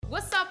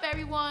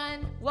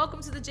everyone.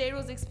 Welcome to the J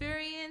Rose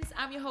Experience.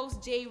 I'm your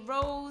host, J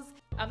Rose.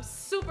 I'm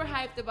super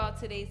hyped about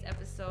today's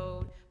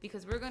episode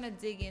because we're going to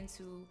dig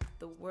into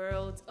the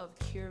world of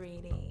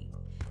curating.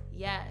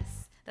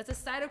 Yes, that's a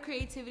side of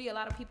creativity a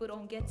lot of people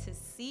don't get to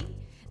see.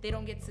 They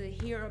don't get to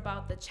hear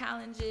about the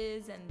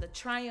challenges and the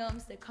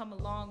triumphs that come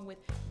along with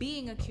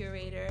being a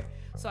curator.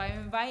 So I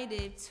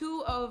invited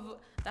two of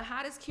the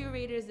hottest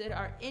curators that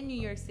are in New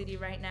York City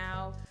right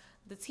now.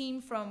 The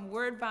team from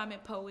Word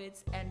Vomit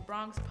Poets and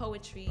Bronx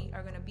Poetry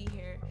are going to be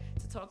here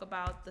to talk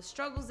about the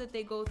struggles that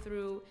they go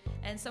through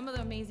and some of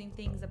the amazing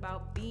things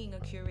about being a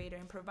curator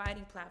and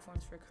providing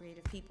platforms for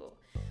creative people.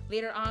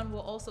 Later on,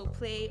 we'll also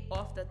play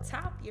off the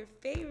top your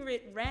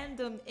favorite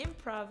random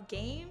improv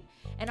game.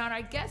 And on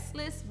our guest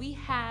list, we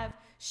have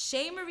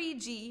Shay Marie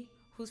G,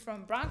 who's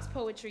from Bronx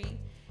Poetry,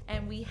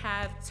 and we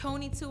have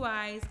Tonii 2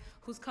 Eyes,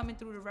 who's coming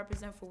through to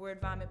represent for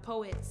Word Vomit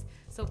Poets.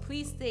 So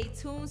please stay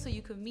tuned so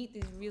you can meet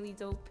these really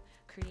dope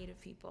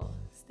creative people.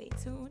 Stay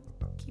tuned.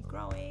 Keep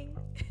growing.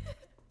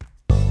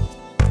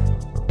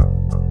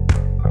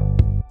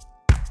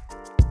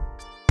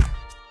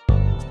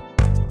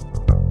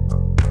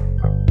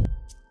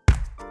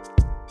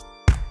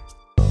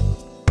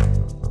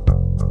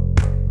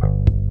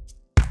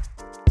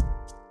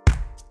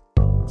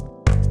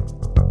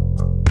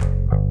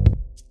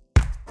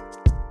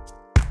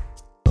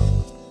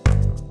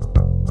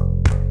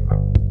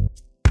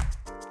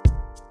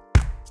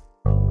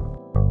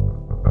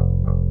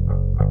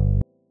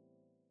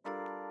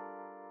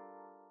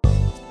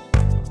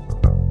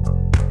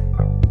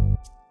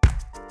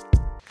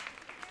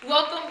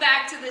 Welcome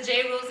back to the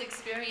J Rose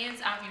Experience.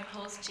 I'm your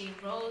host, J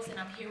Rose, and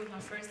I'm here with my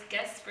first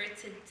guest for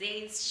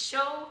today's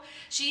show.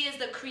 She is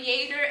the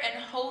creator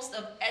and host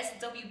of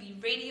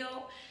SWB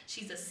Radio.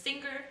 She's a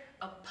singer,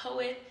 a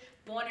poet,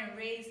 born and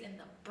raised in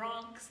the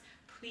Bronx.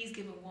 Please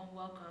give a warm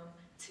welcome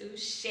to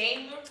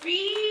Shay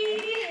Marie.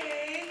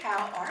 Hey,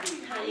 how are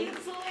you? How you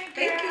doing, girl?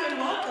 Thank you and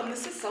welcome.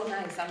 This is so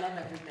nice. I love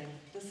everything.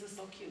 This is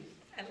so cute.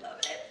 I love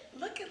it.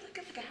 Look at.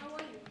 How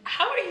are you?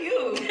 How are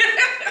you?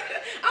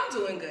 I'm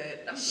doing good.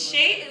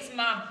 Shay is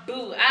my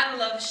boo. I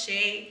love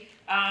Shay.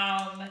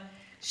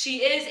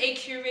 She is a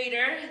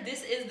curator.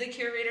 This is the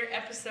curator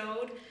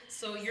episode.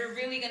 So you're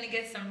really going to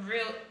get some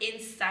real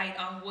insight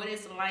on what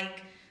it's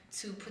like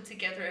to put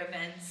together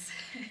events,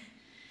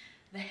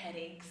 the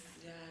headaches,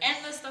 yes,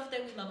 and the stuff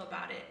that we love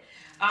about it.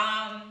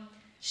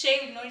 Shay,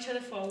 we've known each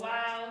other for a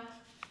while.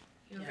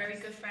 You're a very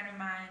good friend of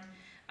mine.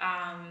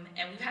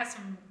 And we've had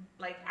some,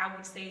 I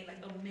would say,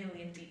 a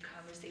million deep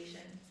conversations.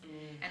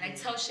 Mm-hmm. And I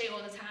tell Shay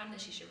all the time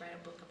that she should write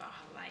a book about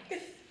her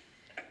life.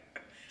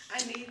 I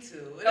need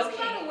to. It's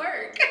a lot of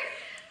work.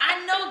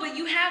 I know, but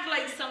you have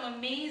some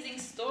amazing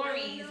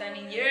stories. I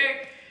mean,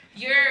 your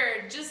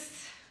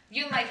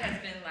life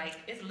has been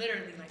it's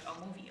literally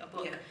a movie, a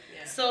book.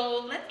 Yeah.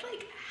 So let's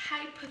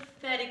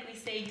hypothetically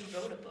say you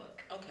wrote a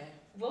book. Okay.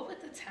 What would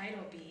the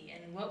title be,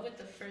 and what would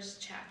the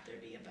first chapter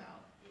be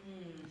about?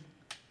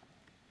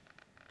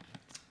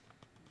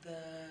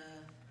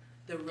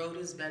 The road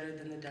is better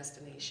than the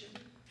destination.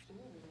 Ooh,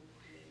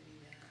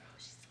 girl,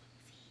 she's so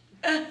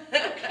deep.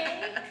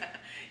 Okay.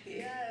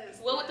 Yes.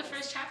 What would the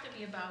first chapter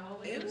be about? What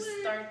would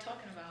you start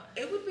talking about?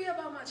 It would be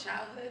about my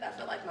childhood. I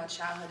feel like my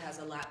childhood has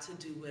a lot to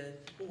do with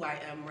who I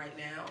am right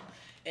now.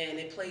 And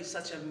it plays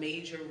such a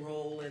major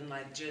role in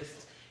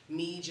just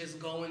me just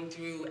going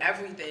through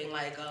everything.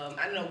 I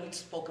don't know, we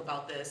spoke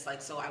about this.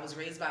 So I was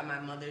raised by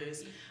my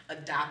mother's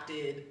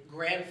adopted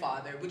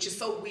grandfather, which is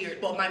so weird.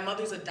 Well, my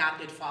mother's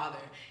adopted father,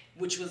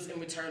 which was in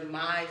return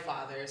my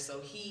father.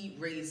 So he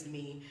raised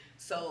me.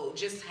 So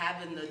just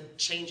having the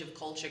change of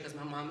culture, because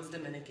my mom is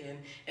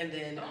Dominican, and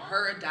then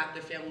her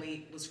adopted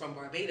family was from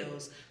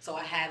Barbados. So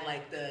I had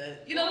the,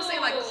 you know what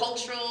I'm saying,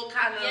 cultural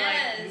kind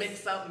of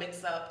mix up.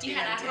 You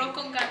had arroz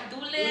con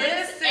gandules.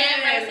 Listen,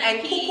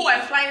 and cuckoo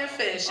and flying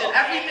fish and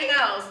everything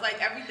else,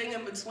 everything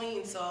in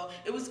between. So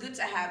it was good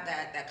to have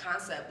that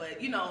concept.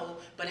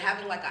 But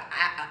having an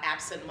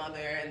absent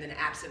mother and then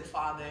absent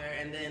father,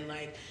 and then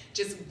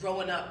just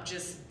growing up,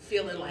 just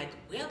feeling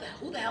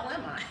who the hell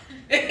am I?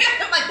 Who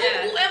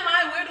am I?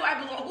 Where do I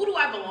belong? Who do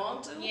I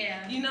belong to?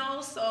 Yeah.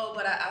 So,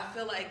 but I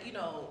feel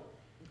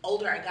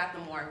older I got, the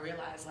more I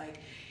realized,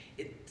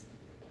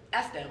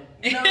 F them.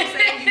 You know what I'm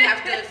saying? You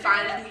have to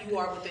find who you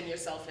are within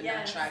yourself and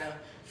not try to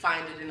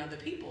find it in other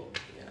people,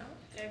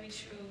 Very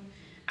true.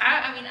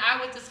 I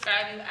would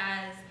describe you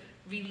as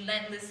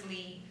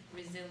relentlessly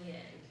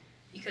resilient,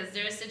 because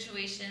there are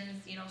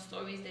situations,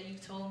 stories that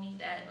you've told me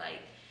that,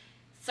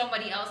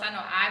 somebody else, I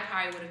know I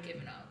probably would have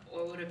given up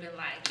or would have been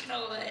you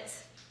know what?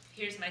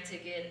 Here's my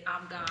ticket,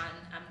 I'm gone,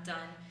 I'm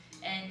done.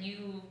 And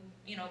you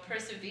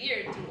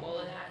persevered through all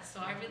of that. So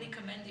I really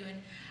commend you,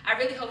 and I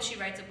really hope she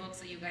writes a book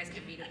so you guys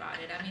can read about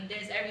it. I mean,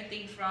 there's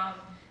everything from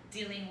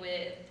dealing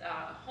with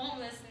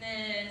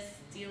homelessness,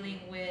 dealing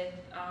with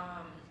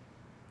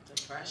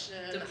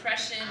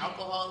depression,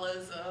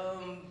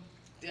 alcoholism,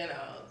 you know,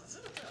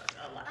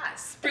 a lot.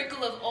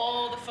 Sprinkle of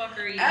all the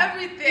fuckery.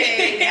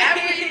 Everything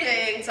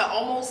to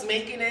almost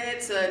making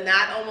it, to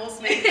not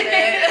almost making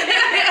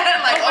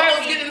it, like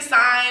almost getting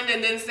signed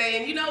and then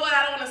saying, you know what,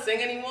 I don't want to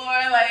sing anymore,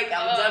 like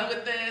I'm done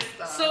with this.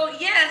 So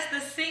yes, the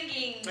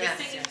singing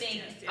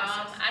thing. Yes.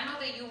 I know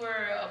that you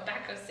were a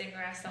backup singer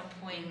at some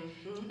point.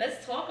 Mm-hmm.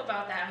 Let's talk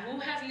about that. Who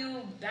have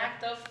you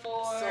backed up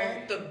for?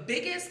 So the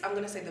biggest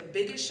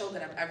show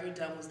that I've ever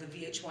done was the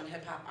VH1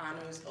 Hip Hop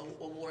Honors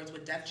Awards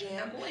with Def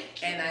Jam.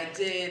 And I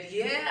did,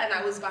 and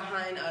I was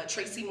behind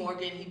Tracy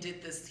Morgan. He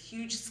did this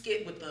huge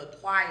skit with the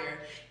choir,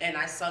 and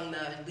I sung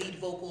the lead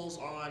vocals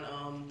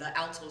on the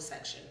alto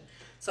section.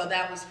 So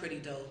that was pretty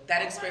dope.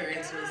 That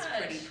experience was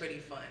pretty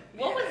fun.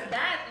 What was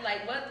that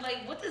like?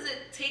 What does it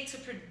take to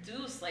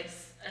produce like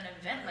an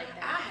event like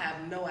that? I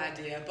have no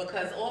idea,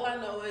 because all I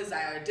know is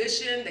I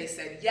auditioned, they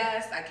said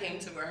yes, I came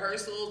to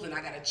rehearsals, and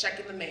I got a check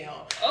in the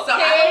mail. Okay. So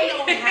I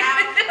don't know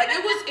how.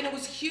 It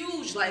was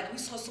huge. Like, we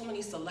saw so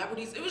many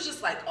celebrities. It was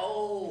just like,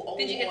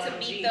 Did you get to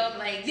meet them?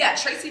 Yeah,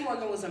 Tracy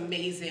Morgan was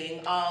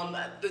amazing.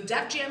 The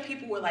Def Jam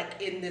people were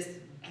like in this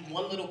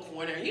one little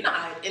corner, you know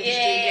how industry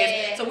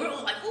is. So we were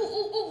all like,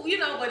 ooh, you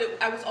know, but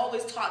I was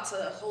always taught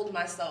to hold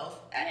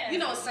myself, you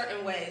know, a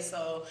certain way.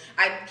 So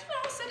I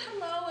said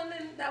hello, and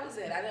then that was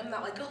it. I'm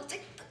not like,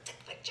 take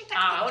a picture.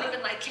 I would have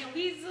been like, can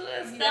we do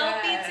a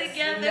selfie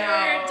together?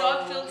 No.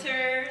 Dog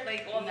filter,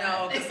 like all that.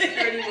 No, because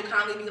security would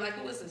kindly be like,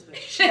 who is this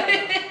bitch?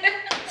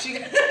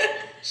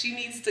 She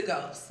needs to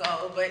go.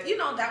 So, but you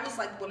know, that was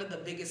like one of the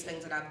biggest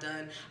things that I've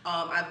done.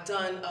 I've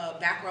done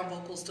background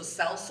vocals to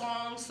sell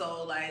songs.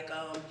 So like,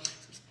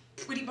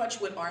 pretty much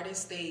with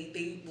artists,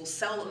 they will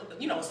sell,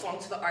 you know, a song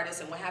to the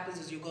artist, and what happens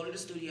is you go to the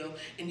studio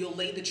and you'll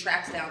lay the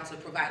tracks down to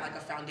provide like a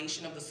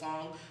foundation of the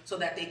song so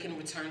that they can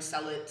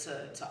sell it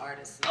to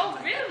artists. Oh,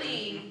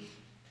 really?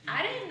 Mm-hmm.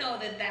 I didn't know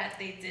that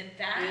they did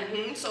that.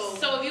 Mm-hmm.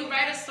 So if you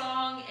write a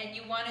song and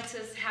you wanted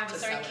to have a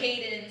certain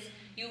cadence,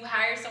 you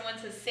hire someone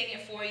to sing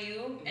it for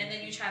you, and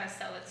then you try to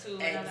sell it to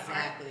another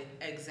artist.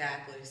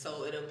 Exactly.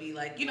 So it'll be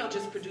like, you know,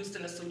 just produced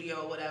in a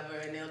studio or whatever,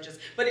 and they'll just,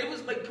 but it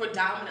was like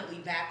predominantly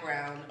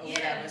background or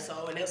whatever.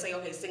 So, and they'll say,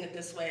 okay, sing it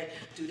this way,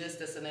 do this,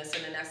 and this,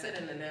 and then that's it,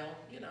 and then they'll,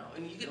 you know,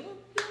 and you get a little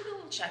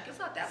check. It's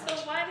not that much.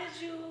 So why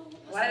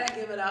did I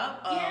give it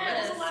up?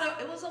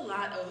 It was a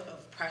lot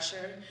of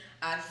pressure.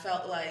 I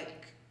felt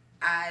like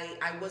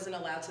I wasn't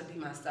allowed to be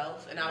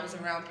myself, and I was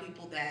around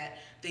people that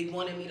they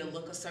wanted me to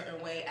look a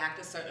certain way, act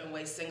a certain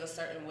way, sing a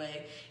certain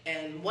way.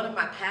 And one of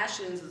my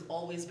passions has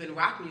always been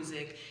rock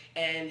music,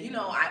 and you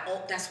know,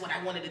 that's what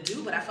I wanted to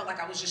do, but I felt like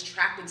I was just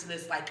trapped into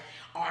this like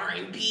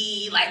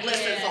R&B, like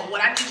listen, so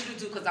what I need you to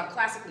do, because I'm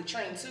classically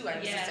trained too, I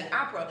used to sing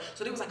opera,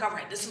 so they was like, all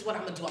right, this is what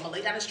I'm gonna do, I'm gonna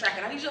lay down this track,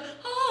 and I need you to,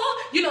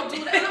 you know,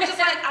 do that, and I'm just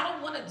like, I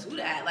don't want to do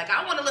that, like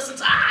I want to listen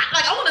to,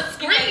 like I want to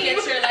scream. You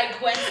get your like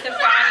Gwen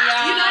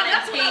Stefani, you know,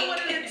 that's what I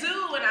wanted to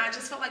do, and I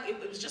just felt like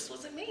it just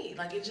wasn't me,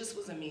 like it just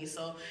wasn't me,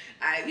 so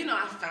I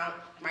found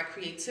my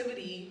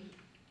creativity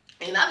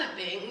in other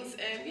things,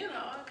 and you know,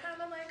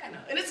 I know.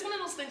 And it's one of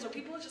those things where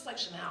people are just like,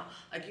 Chanel,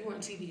 like you were on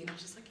TV, and I'm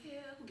just like, yeah,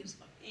 who gives a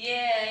fuck?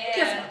 Yeah.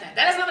 Who cares about that?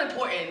 That is not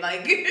important.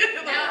 Like,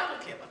 I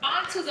don't care about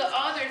that. On to the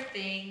other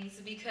things,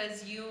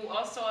 because you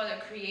also are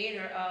the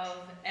creator of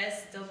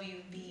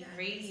SWB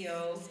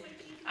Radio,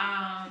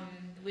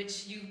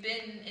 which you've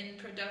been in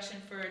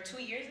production for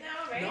 2 years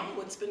now, right?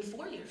 No, it's been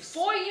 4 years.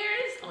 4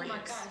 years? 4 oh my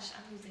years. gosh,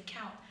 I'm losing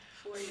count.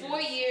 4 years.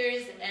 4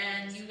 years,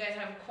 and you guys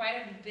have quite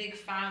a big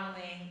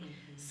following. Mm-hmm.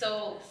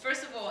 So,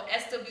 first of all,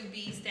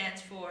 SWB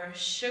stands for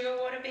Sugar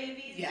Water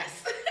Babies.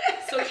 Yes.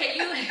 So can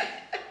you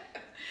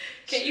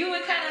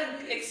kind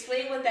of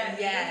explain what that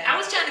means? I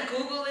was trying to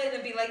Google it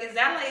and be like, is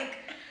that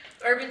like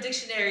Urban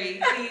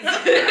Dictionary, please?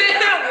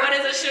 What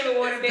is a sugar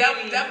water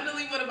baby?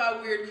 Definitely one of my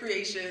weird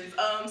creations.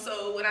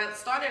 So when I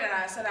started it,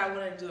 I said I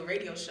wanted to do a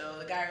radio show.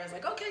 The guy was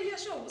like, okay, yeah,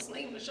 sure. What's the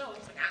name of the show? I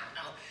was like, I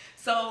don't know.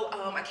 So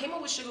I came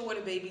up with Sugar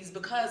Water Babies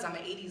because I'm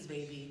an 80s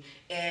baby.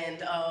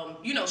 And,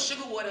 you know,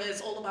 sugar water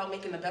is all about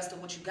making the best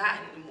of what you got.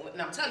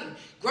 And I'm telling you,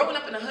 growing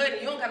up in the hood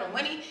and you don't got no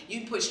money,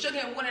 you put sugar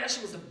in water, that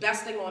shit was the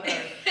best thing on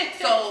earth.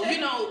 So, you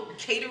know,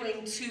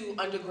 catering to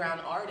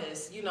underground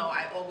artists, you know,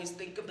 I always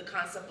think of the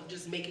concept of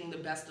just making the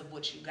best of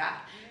what you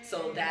got.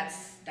 So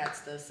that's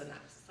the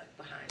synopsis.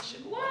 Behind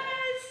sugar water.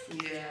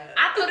 What? Yeah.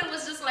 I thought it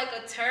was just like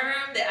a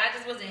term that I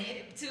just wasn't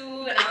hip to,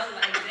 and I was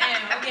like,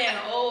 damn, I'm getting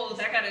old.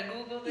 I gotta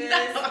Google this.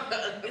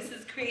 This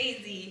is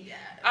crazy.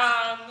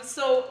 Yes.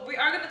 So we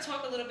are gonna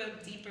talk a little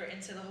bit deeper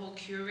into the whole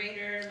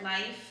curator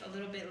life a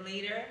little bit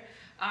later.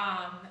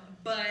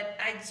 But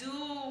I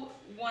do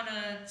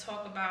wanna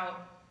talk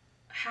about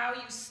how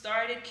you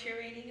started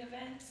curating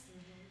events,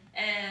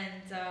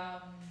 and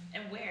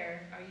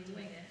where are you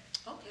doing it?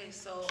 Okay,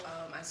 so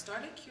I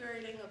started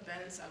curating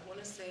events, I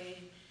want to say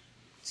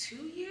 2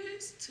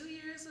 years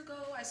ago.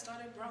 I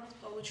started Bronx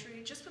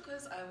Poetry just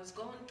because I was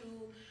going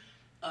through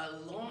a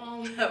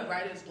long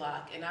writer's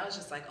block, and I was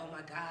just like, oh my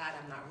God,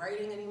 I'm not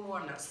writing anymore,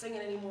 I'm not singing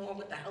anymore,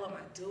 what the hell am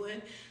I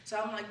doing? So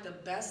I'm like, the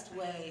best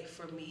way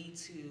for me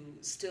to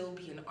still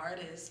be an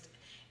artist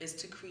is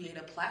to create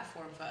a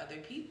platform for other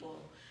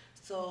people.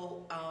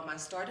 So I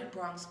started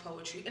Bronx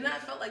Poetry, and I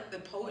felt like the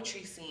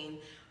poetry scene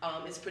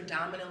is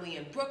predominantly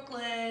in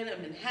Brooklyn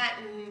and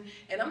Manhattan,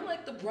 and I'm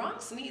like, the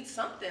Bronx needs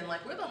something.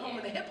 Like, we're the home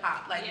of the hip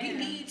hop. Like, we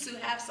need to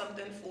have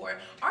something for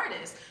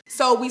artists.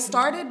 So we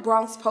started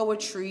Bronx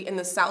Poetry in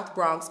the South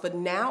Bronx, but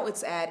now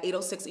it's at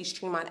 806 East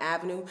Tremont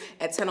Avenue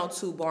at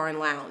 1002 Bar and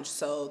Lounge.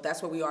 So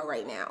that's where we are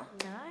right now.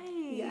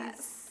 Nice.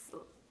 Yes.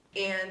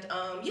 And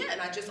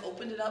and I just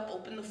opened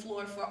the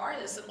floor for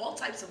artists and all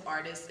types of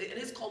artists. It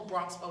is called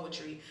Bronx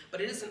Poetry, but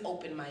it is an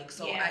open mic.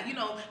 So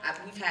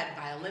we've had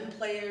violin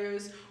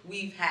players,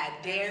 we've had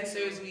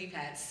dancers, we've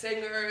had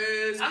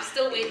singers. I'm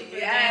still waiting for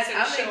yes, the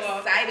dancers to show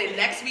I'm excited. up.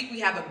 Next week we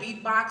have a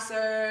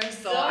beatboxer.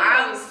 So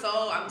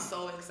I'm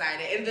so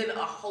excited. And then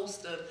a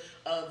host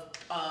of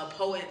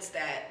poets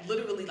that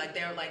literally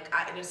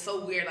and it's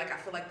so weird. Like, I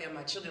feel like they're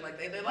my children. Like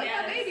they're like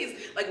my babies.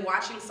 Like,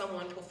 watching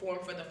someone perform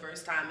for the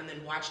first time and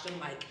then watch them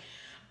like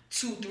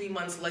 2-3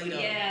 months later,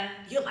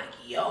 you're like,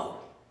 yo,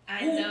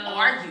 who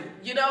are you?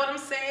 You know what I'm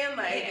saying?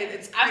 Like,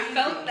 it's crazy.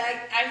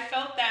 I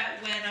felt that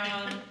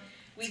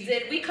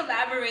when we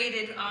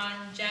collaborated on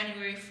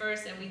January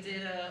 1st, and we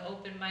did an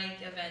open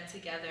mic event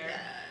together,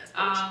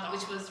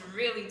 which was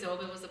really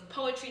dope. It was a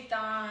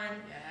poetry-thon,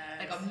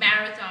 like a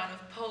marathon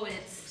of poets.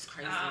 It was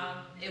crazy.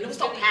 It was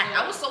so really packed.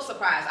 dope. I was so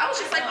surprised. I was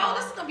just like, oh,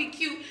 this is gonna be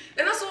cute.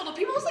 Then I saw the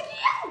people. I was like,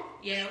 yo.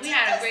 Yeah, we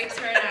had a great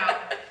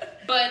turnout.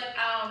 But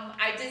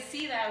I did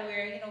see that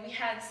where, we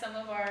had some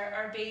of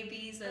our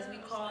babies, as we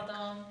call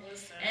them,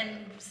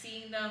 and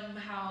seeing them,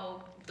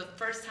 how the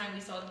first time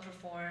we saw them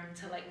perform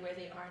to like where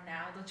they are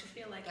now, don't you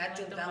feel like that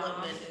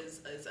development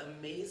is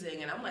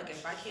amazing? And I'm like,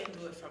 if I can't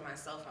do it for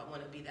myself, I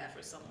want to be that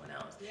for someone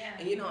else. Yeah.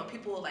 And and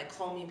people will like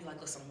call me and be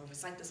like, listen, I'm gonna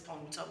recite this poem,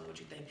 tell me what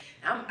you think.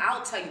 And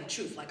I'll tell you the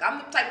truth. Like, I'm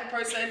the type of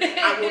person,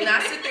 I will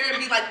not sit there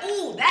and be like,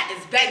 ooh, that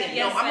is banging.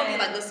 Yes, no, I'm gonna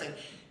be like, listen,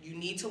 you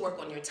need to work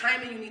on your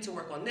timing, you need to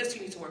work on this,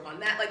 you need to work on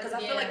that. Like, because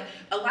I feel like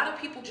a lot of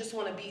people just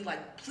want to be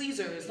like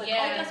pleasers. Like, oh,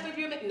 yes,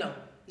 baby, you're making. No.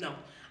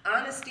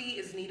 Honesty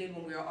is needed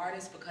when we're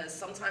artists, because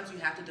sometimes you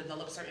have to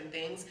develop certain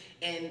things,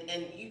 and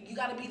you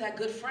got to be that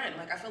good friend.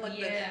 Like, I feel like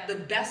the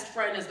best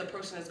friend is the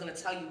person that's going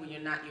to tell you when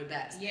you're not your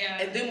best. Yeah.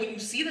 And then when you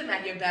see them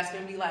at your best,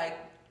 and be like,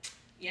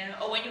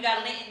 or when you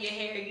got lint in your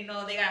hair, they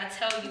gotta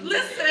tell you.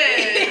 Listen,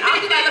 I'll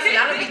be like, listen,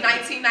 that'll be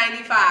 $19.95.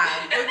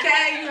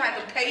 Okay, you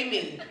have to pay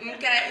me.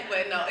 Okay,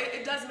 but no,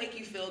 it does make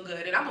you feel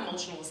good, and I'm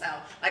emotional as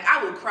hell. Like,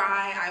 I will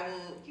cry. I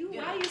will.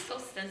 Why are you so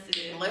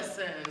sensitive?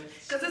 Listen,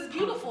 because it's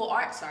beautiful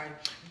art. Sorry.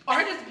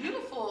 Art is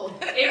beautiful.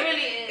 It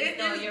really is.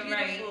 No, you're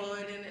beautiful,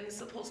 right. And it's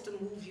supposed to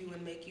move you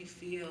and make you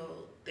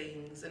feel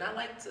things. And I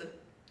like to,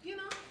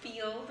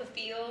 feel the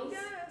feels.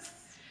 Yes.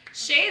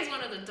 Shay is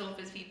one of the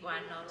dopest people I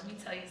know. Let me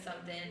tell you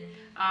something.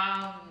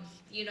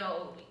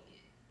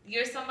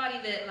 You're somebody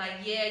that,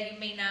 like, you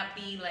may not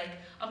be like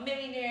a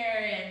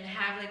millionaire and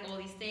have like all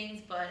these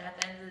things, but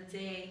at the end of the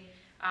day,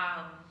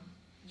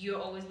 you're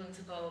always willing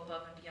to go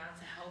above and beyond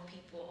to help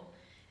people.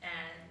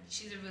 And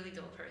she's a really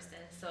dope person.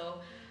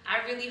 So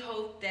I really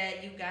hope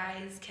that you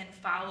guys can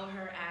follow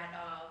her at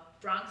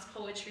Bronx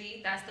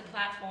Poetry. That's the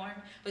platform.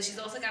 But she's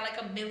also got like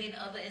a million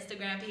other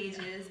Instagram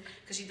pages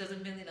because she does a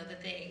million other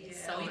things.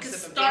 Yeah, so you can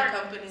start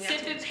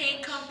Sip and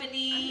Paint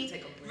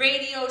Company,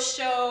 radio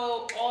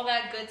show, all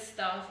that good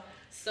stuff.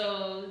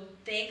 So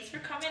thanks for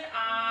coming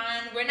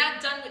on. We're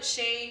not done with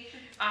Shay.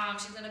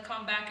 She's going to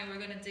come back and we're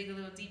going to dig a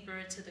little deeper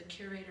into the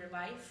Curator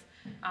life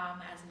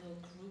as a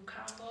little group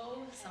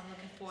combo. So I'm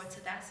looking forward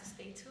to that. So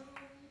stay tuned.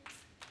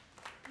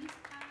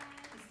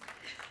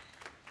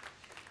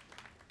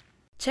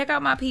 Check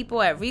out my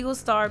people at Regal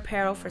Star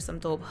Apparel for some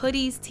dope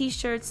hoodies,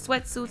 t-shirts,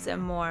 sweatsuits,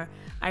 and more.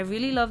 I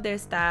really love their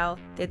style.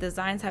 Their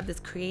designs have this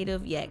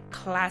creative yet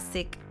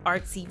classic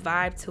artsy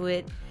vibe to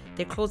it.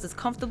 Their clothes is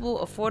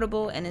comfortable,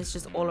 affordable, and it's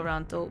just all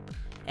around dope.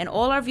 And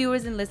all our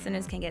viewers and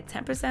listeners can get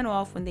 10%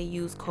 off when they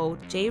use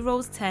code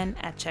JRose10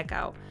 at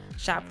checkout.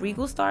 Shop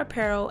Regal Star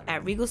Apparel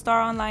at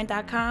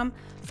regalstaronline.com.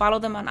 Follow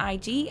them on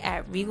IG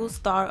at Regal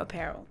Star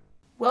Apparel.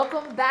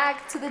 Welcome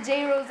back to the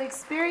J Rose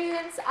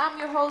Experience. I'm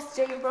your host,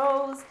 J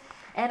Rose.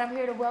 And I'm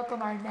here to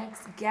welcome our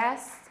next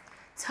guest,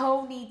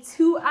 Tonii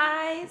Two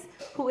Eyes,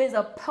 who is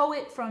a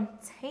poet from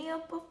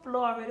Tampa,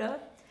 Florida.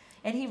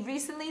 And he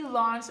recently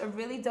launched a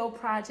really dope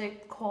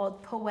project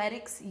called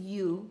Poetics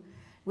U,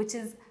 which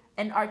is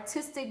an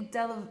artistic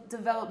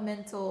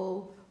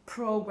developmental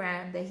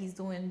program that he's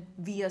doing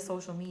via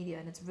social media.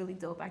 And it's really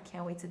dope. I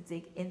can't wait to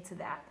dig into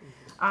that.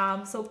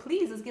 So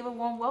please, let's give a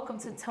warm welcome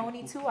to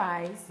Tonii Two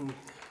Eyes.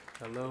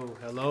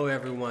 Hello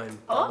everyone.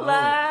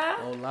 Hola.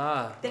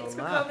 Hola. Thanks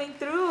for coming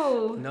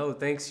through. No,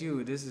 thanks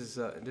you. This is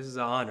an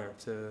honor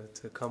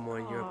to come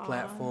on your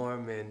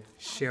platform and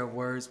share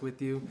words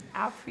with you.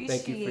 I appreciate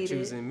it. Thank you for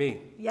choosing me.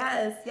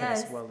 Yes.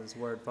 As well as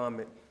Word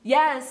Vomit.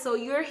 Yes, so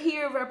you're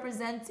here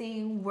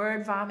representing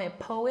Word Vomit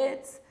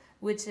Poets,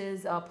 which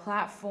is a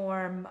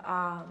platform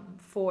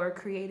for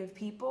creative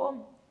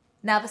people.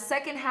 Now, the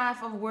second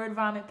half of Word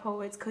Vomit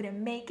Poets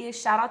couldn't make it.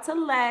 Shout out to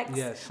Lex.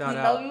 Yes, shout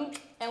out. We love you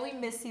and we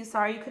miss you.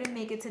 Sorry you couldn't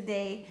make it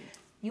today.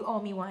 You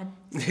owe me one.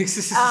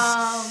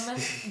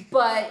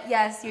 But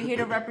yes, you're here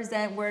to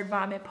represent Word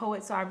Vomit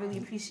Poet, so I really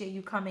appreciate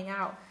you coming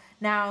out.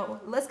 Now,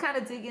 let's kind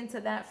of dig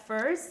into that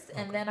first,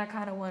 and then I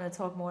kind of want to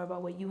talk more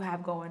about what you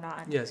have going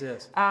on. Yes.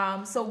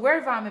 So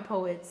Word Vomit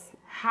Poets,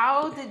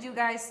 how did you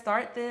guys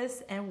start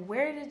this, and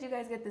where did you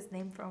guys get this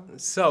name from?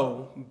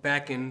 So,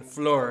 back in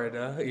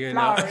Florida,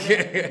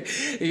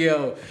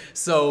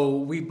 so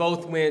we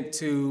both went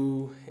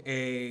to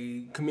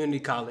a community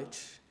college.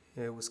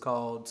 It was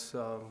called,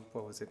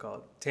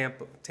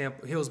 Tampa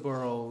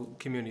Hillsborough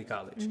Community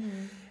College.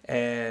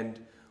 And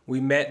we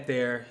met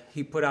there.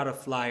 He put out a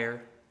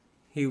flyer.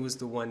 He was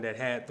the one that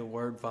had the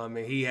Word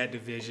Vomit. He had the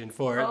vision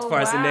for it, as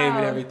far as the name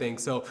and everything.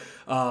 So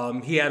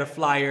he had a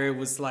flyer. It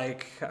was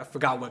like, I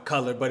forgot what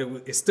color, but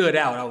it stood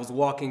out. I was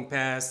walking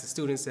past the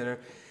student center,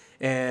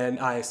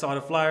 and I saw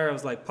the flyer. I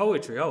was like,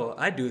 poetry. Oh,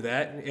 I do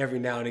that every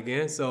now and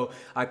again. So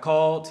I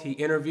called. He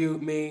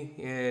interviewed me,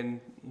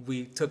 and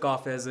we took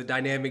off as a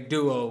dynamic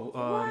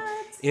duo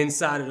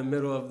inside of the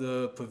middle of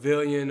the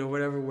pavilion or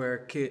whatever,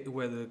 where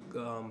the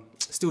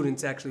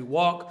students actually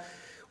walk.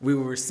 We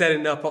were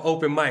setting up an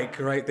open mic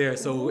right there.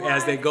 So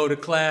as they go to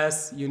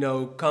class,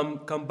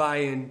 come by,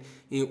 and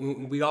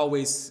we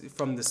always,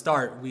 from the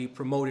start, we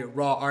promoted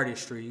raw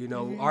artistry,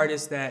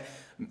 artists that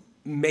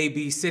may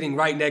be sitting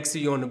right next to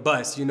you on the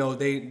bus.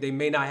 They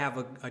may not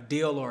have a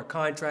deal or a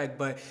contract,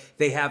 but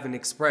they have an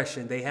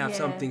expression. They have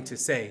something to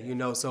say,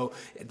 so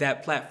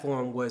that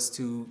platform was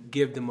to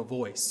give them a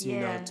voice,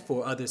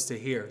 for others to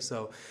hear.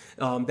 So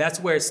that's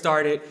where it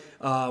started.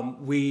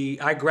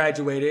 I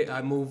graduated.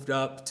 I moved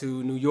up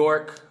to New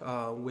York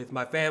with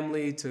my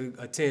family to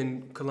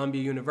attend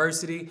Columbia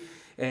University,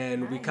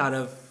 and we kind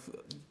of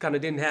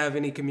didn't have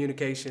any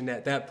communication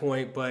at that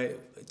point,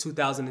 but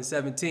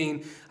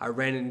 2017, I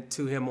ran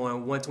into him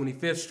on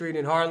 125th Street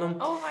in Harlem.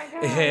 Oh my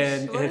gosh!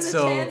 And what are the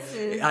so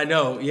chances? I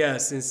know,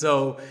 yes. And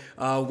so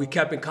we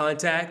kept in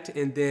contact,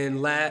 and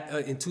then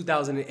in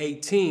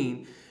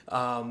 2018,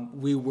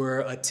 we were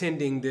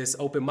attending this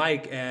open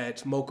mic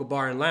at Mocha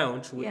Bar and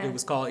Lounge. Yeah. It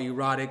was called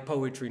Erotic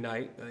Poetry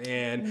Night,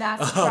 and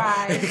That's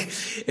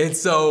right. And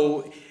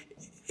so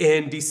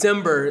in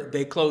December,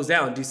 they closed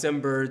down,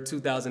 December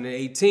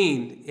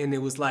 2018, and it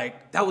was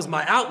like, that was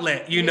my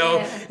outlet,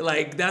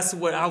 like that's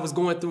what I was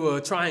going through,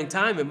 a trying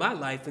time in my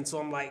life. And so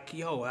I'm like,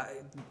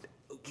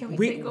 can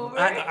we take over?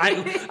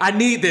 I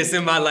need this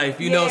in my life,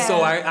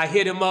 so I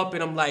hit him up,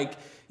 and I'm like,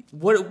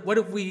 what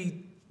if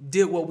we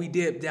did what we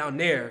did down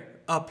there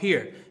up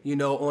here,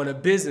 on a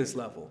business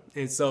level?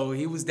 And so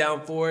he was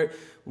down for it.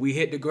 We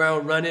hit the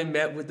ground running,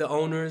 met with the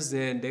owners,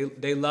 and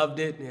they loved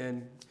it,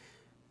 and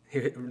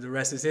the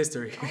rest is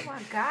history. Oh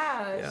my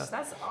gosh,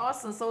 That's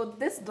awesome. So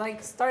this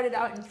started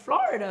out in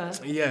Florida.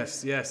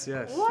 Yes.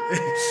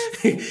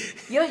 What?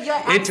 Your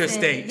accent,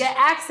 interstate. Your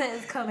accent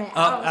is coming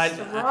out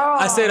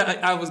strong. I said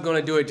I was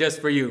gonna do it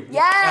just for you.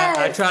 Yes.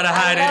 I try to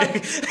hide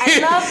it. I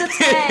love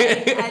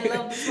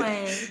the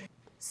twang.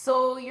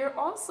 So you're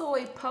also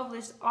a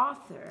published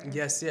author.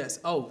 Yes.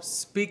 Oh,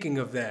 speaking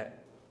of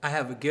that, I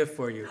have a gift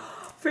for you.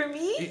 For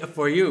me?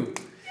 For you.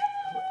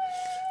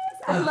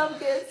 I love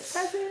gifts,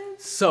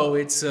 presents. So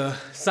it's a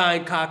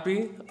signed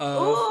copy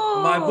of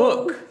my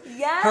book.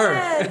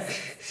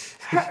 Yes.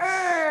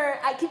 Her.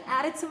 I can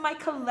add it to my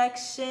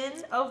collection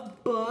of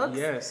books.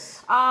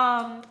 Yes.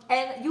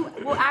 And you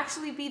will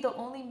actually be the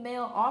only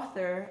male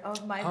author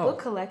of my book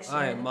collection.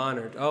 I am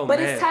honored.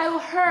 But it's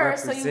titled Her,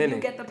 so you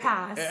get the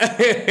pass.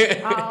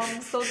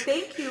 So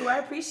thank you. I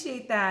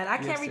appreciate that. I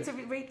can't wait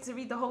to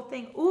read the whole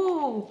thing.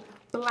 Ooh.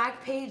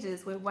 Black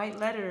pages with white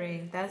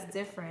lettering. That's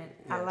different.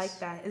 Yes. I like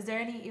that. Is there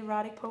any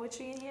erotic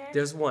poetry in here?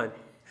 There's one.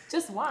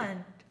 Just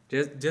one?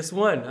 Just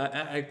one.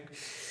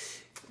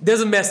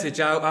 There's a message.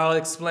 I'll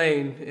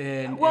explain.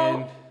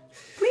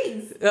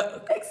 Please,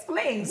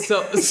 explain.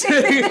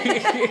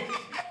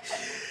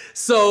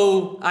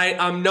 So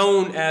I'm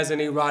known as an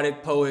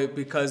erotic poet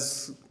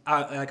because,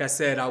 like I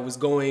said, I was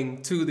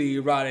going to the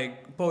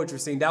erotic poetry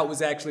scene. That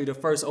was actually the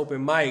first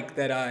open mic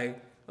that I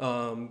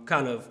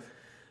kind of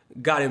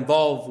got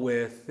involved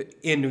with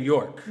in New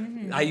York.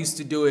 Mm-hmm. I used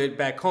to do it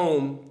back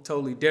home,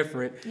 totally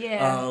different.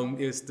 Yeah.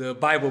 It's the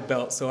Bible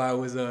Belt, so I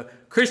was a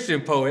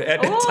Christian poet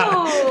at the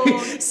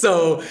time.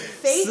 So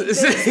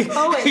faith-based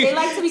poet. They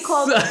like to be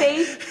called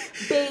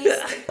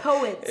faith-based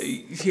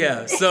poets.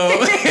 Yeah.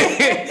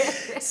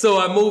 So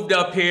I moved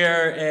up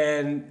here,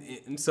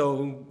 and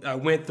so I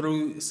went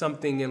through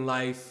something in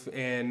life,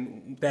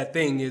 and that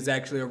thing is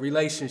actually a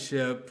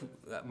relationship.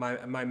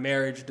 My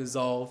marriage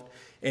dissolved.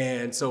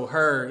 And so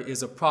Her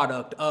is a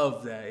product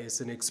of that.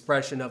 It's an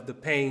expression of the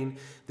pain,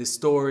 the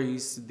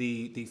stories,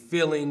 the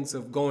feelings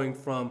of going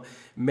from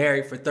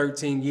married for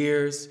 13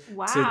 years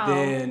to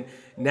then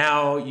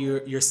now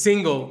you're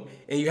single,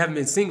 and you haven't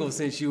been single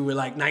since you were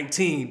like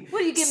 19.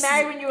 What, you get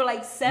married when you were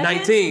like 7?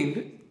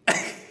 19.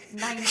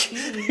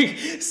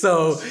 19.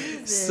 So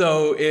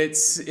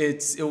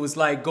it was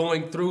like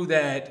going through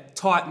that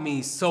taught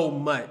me so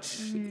much,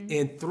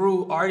 and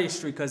through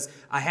artistry, because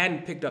I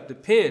hadn't picked up the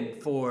pen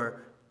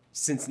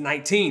since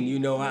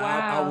 19,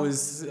 Wow.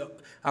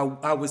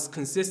 I was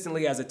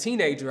consistently, as a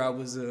teenager, I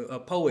was a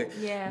poet.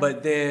 Yeah.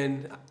 But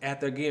then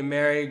after getting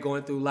married,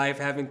 going through life,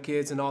 having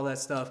kids and all that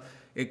stuff,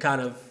 it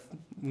kind of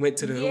went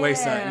to the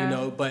wayside, you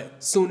know.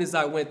 But soon as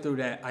I went through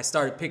that, I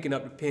started picking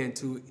up the pen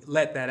to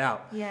let that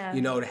out,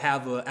 you know, to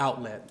have an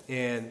outlet.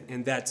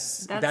 And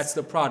that's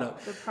the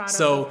product.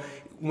 So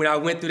when I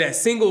went through that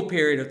single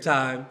period of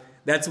time,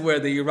 that's where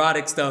the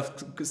erotic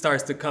stuff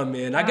starts to come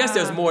in. I guess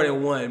there's more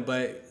than one,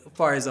 but as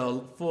far as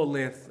a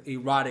full-length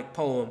erotic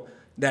poem,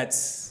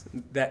 there's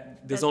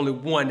only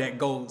one that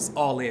goes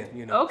all in,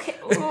 you know. Okay.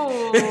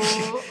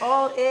 Ooh,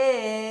 all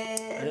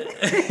in.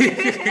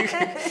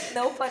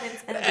 No pun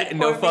intended.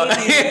 No pun.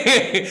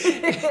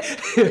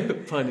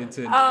 Pun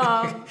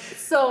intended.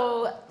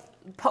 So,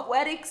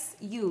 Poetics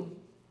U,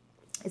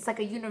 it's like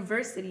a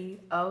university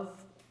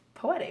of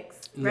poetics,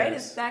 right?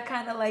 Yes. Is that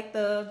kind of like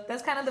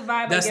that's kind of the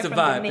vibe? That's I get the from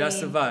vibe. The name. That's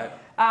the vibe.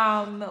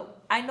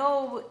 I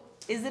know.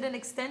 Is it an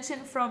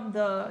extension from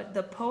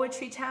the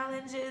poetry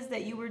challenges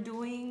that you were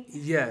doing?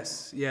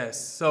 Yes.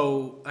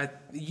 So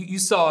you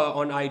saw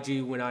on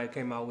IG when I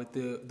came out with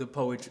the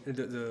poetry,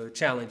 the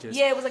challenges.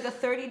 Yeah, it was like a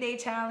 30-day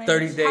challenge.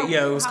 30-day,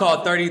 it was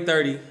called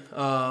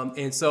 30-30.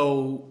 And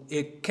so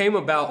it came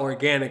about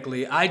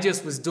organically. I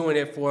just was doing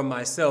it for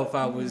myself.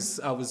 I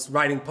was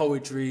writing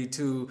poetry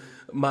to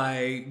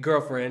my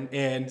girlfriend,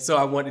 and so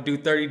I wanted to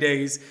do 30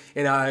 days.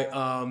 And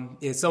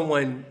and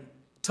someone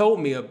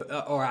told me,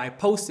 or I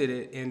posted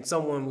it, and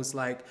someone was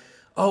like,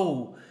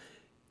 "Oh,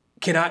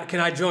 can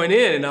I join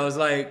in?" And I was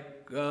like,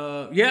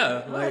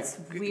 "Yeah." Well, that's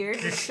weird,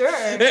 for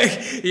sure.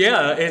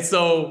 Yeah, and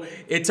so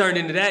it turned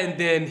into that, and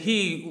then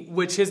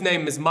his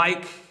name is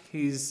Mike.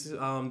 He's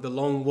the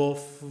lone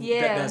wolf.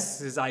 Yeah. That's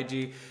his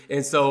IG.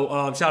 And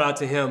so shout out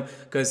to him,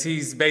 because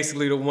he's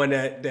basically the one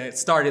that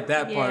started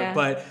that part.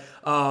 But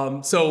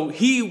so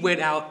he went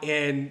out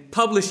and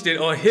published it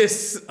on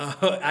his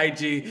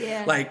IG.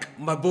 Yeah. Like,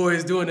 my boy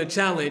is doing a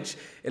challenge.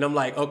 And I'm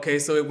like, okay,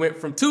 so it went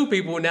from 2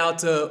 people now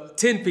to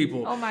 10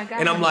 people. Oh my God.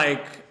 And I'm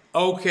like,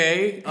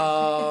 okay.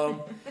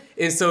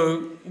 And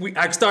so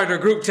I started a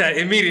group chat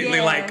immediately,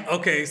 like,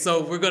 okay,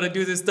 so we're going to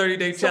do this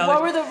 30-day challenge. So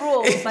what were the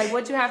rules? Like,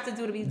 what you have to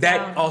do to be that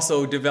down?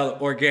 also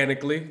developed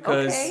organically,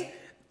 because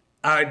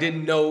I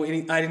didn't know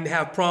I didn't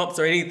have prompts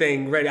or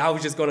anything ready. I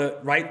was just going to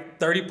write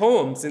 30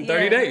 poems in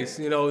 30 days,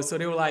 you know. So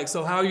they were like,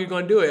 so how are you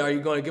going to do it? Are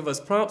you going to give us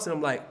prompts? And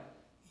I'm like,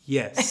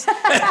 yes.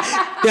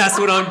 That's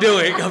what I'm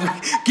doing.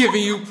 I'm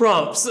giving you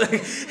prompts.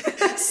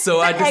 So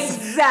I just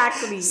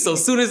exactly. So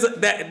as soon as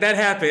that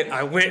happened,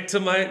 I went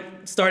to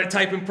started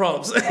typing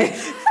prompts,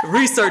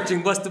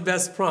 researching what's the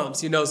best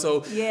prompts, you know. So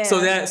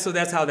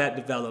that's how that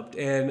developed.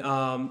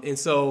 And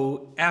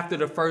so after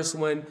the first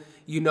one,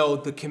 you know,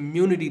 the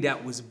community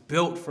that was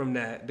built from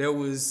that, there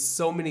was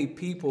so many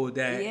people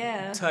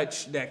that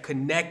touched, that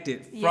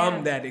connected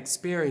from that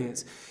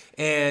experience.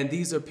 And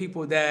these are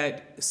people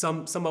that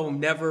some of them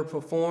never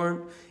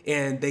performed,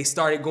 and they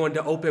started going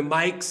to open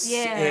mics.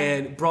 Yeah.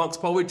 And Bronx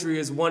Poetry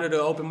is one of the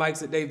open mics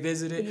that they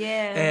visited.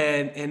 Yeah.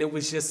 And it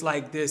was just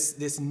like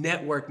this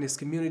network, this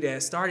community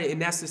that started.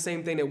 And that's the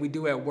same thing that we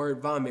do at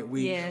Word Vomit.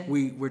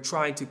 We're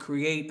trying to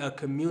create a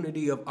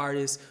community of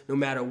artists, no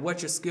matter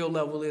what your skill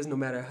level is, no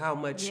matter how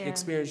much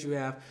experience you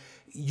have.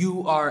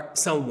 You are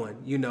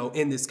someone, you know,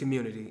 in this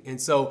community. And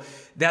so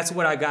that's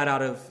what I got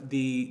out of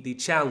the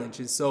challenge.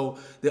 And so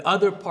the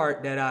other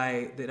part that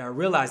I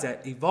realized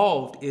that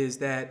evolved is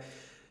that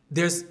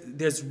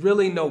there's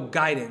really no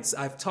guidance.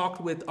 I've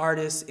talked with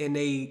artists in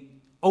a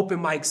open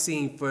mic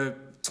scene for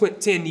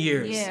 10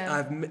 years.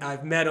 Yeah.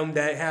 I've met them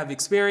that have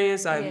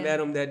experience. I've met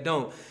them that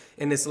don't.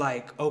 And it's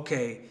like,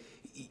 okay,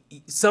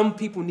 some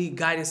people need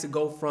guidance to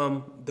go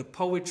from the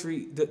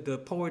poetry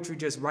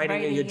just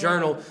writing in your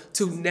journal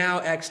to now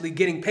actually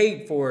getting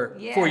paid for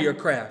your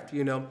craft,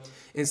 you know.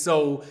 And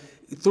so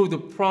through the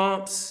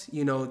prompts,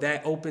 you know,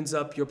 that opens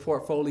up your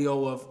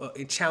portfolio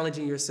of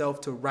challenging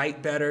yourself to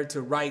write better,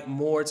 to write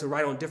more, to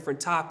write on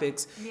different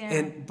topics.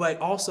 But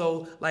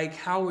also, like,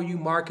 how are you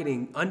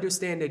marketing?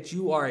 Understand that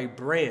you are a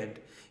brand.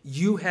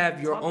 You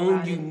have your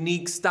own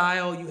unique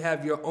style. You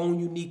have your own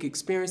unique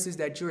experiences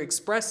that you're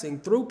expressing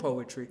through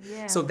poetry.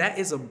 Yeah. So that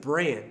is a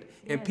brand,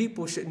 and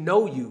people should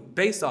know you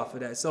based off of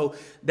that. So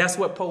that's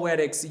what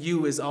Poetics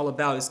U is all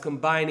about, is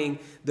combining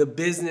the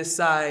business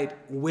side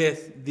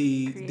with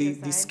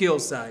the skill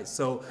side.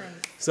 So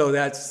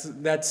that's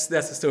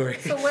the story.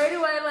 So where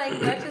do I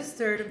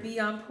register to be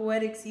on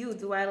Poetics U?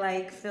 Do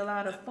I fill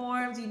out a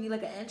form? Do you need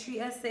an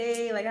entry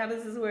essay? How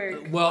does this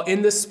work? Well,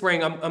 in the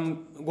spring,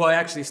 I'm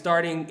actually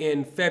starting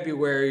in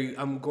February.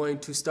 I'm going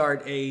to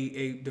start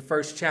the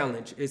first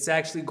challenge. It's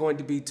actually going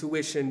to be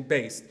tuition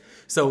based,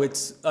 so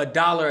it's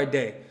 $1 a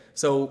day.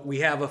 So we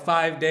have a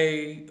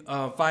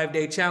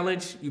 5-day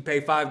challenge. You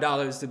pay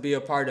 $5 to be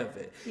a part of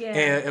it. Yeah.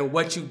 And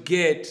what you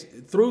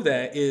get through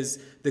that is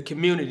the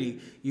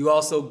community. You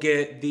also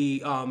get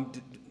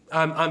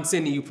I'm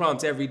sending you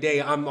prompts every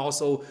day. I'm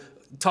also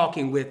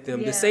talking with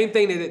them. Yeah. The same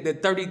thing that the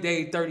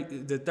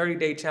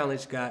 30-day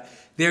challenge got.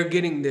 They're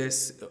getting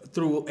this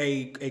through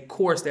a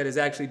course that is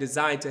actually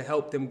designed to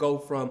help them go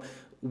from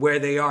where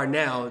they are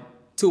now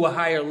to a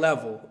higher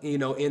level,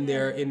 in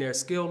their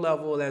skill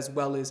level as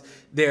well as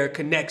their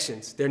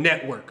connections, their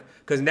network.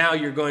 Because now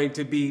you're going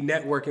to be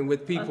networking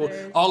with people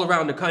all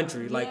around the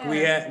country. Like we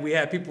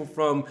had people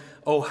from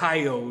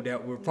Ohio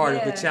that were part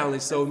of the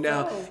challenge. So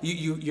now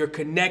you're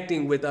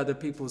connecting with other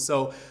people.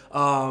 So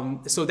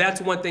so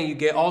that's one thing you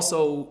get.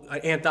 Also,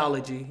 an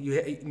anthology.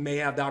 You may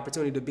have the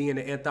opportunity to be in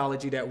an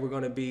anthology that we're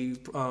going to be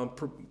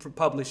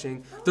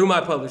publishing through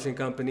my publishing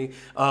company.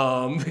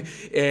 Your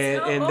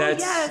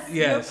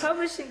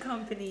publishing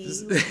company.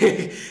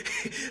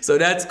 So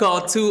that's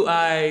called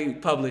Tonii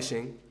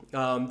Publishing.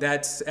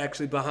 That's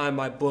actually behind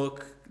my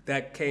book.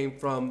 That came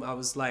from, I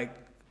was like,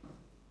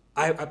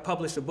 I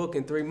published a book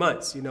in 3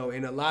 months,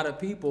 and a lot of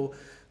people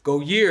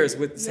go years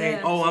with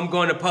saying, oh, I'm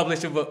going to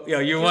publish a book.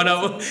 You're one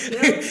of them.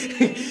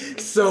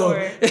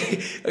 So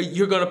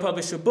you're going to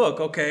publish a book.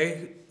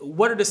 Okay.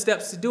 What are the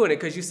steps to doing it?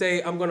 Because you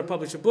say, I'm going to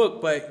publish a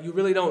book, but you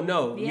really don't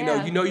know.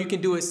 Yeah. You know you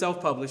can do it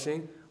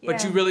self-publishing,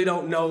 but you really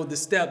don't know the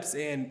steps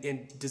and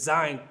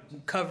design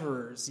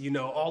covers,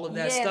 all of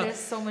that stuff. There's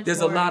so much There's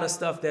more. a lot of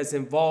stuff that's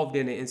involved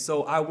in it. And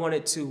so I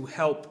wanted to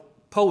help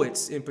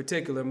poets in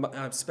particular.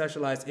 I'm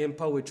specialized in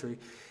poetry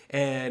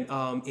and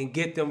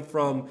get them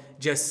from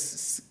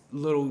just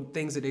little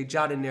things that they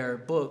jot in their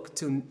book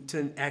to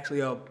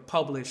actually a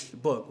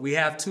published book. We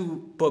have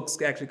 2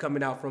 books actually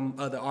coming out from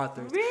other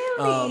authors.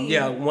 Really?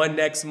 One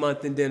next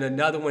month and then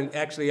another one.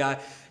 Actually, I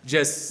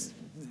just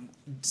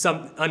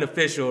some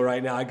unofficial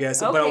right now, I guess.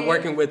 But I'm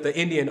working with the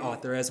Indian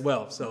author as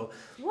well. So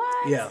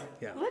what? Yeah.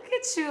 Look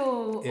at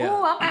you. Yeah.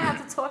 Oh, I might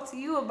have to talk to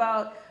you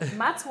about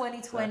my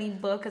 2020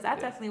 book because I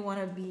definitely want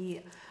to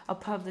be a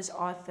published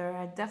author.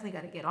 I definitely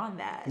got to get on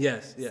that.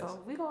 Yes.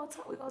 So we're gonna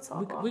talk. We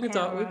can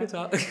talk. We can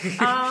talk.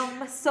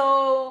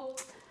 So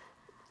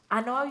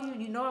I know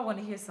you know I want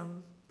to hear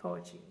some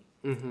poetry.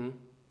 Mm-hmm.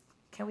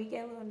 Can we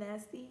get a little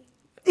nasty?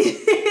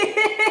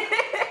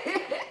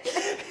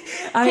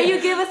 Can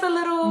you give us a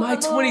little? My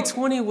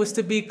 2020 was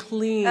to be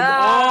clean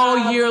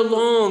all year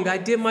long. I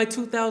did my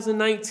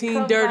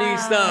 2019 dirty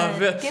stuff.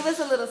 Give us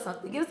a little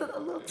something. Give us a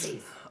little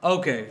taste.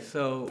 Okay,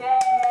 so.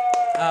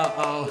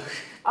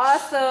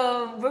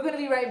 Awesome. We're going to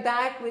be right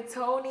back with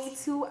Tonii,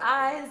 2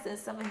 Eyes, and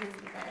some of his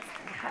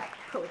nasty hot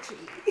poetry.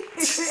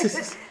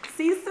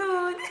 See you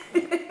soon.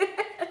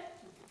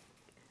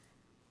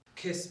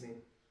 Kiss me.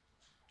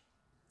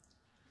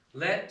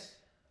 Let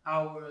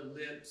our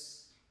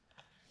lips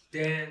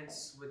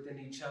dance within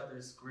each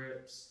other's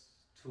grips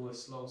to a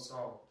slow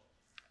song.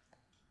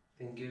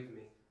 Then give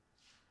me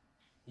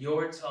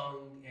your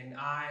tongue, and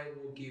I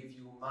will give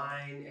you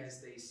mine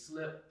as they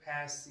slip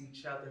past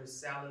each other,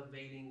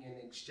 salivating and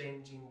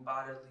exchanging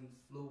bodily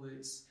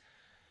fluids.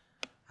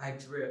 I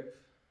drip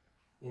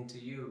into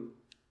you,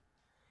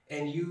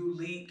 and you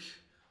leak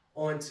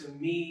onto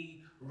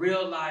me,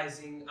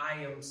 realizing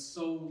I am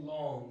so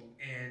long,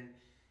 and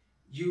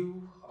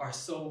you are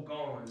so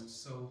gone,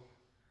 so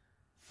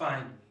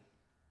find me.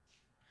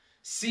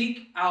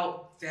 Seek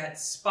out that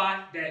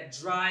spot that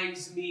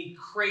drives me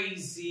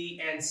crazy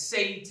and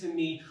say to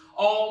me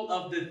all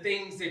of the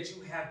things that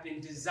you have been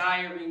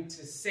desiring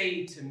to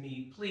say to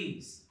me.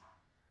 Please,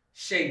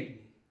 shade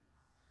me.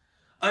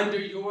 Under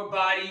your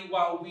body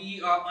while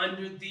we are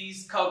under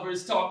these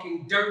covers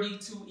talking dirty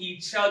to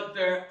each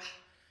other.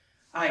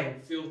 I am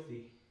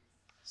filthy.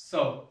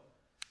 So,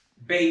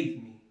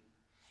 bathe me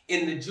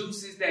in the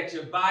juices that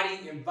your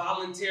body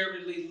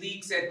involuntarily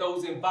leaks at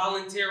those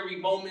involuntary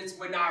moments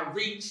when I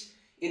reach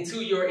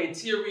into your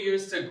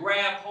interiors to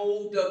grab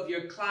hold of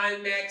your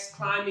climax,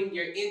 climbing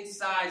your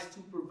insides to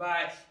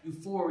provide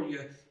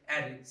euphoria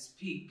at its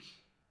peak.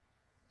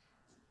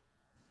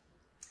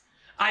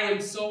 I am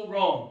so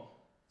wrong,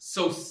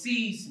 so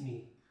seize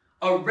me,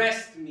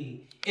 arrest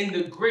me in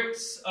the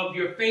grips of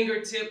your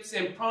fingertips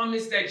and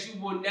promise that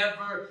you will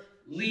never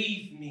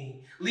leave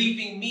me,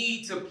 leaving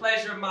me to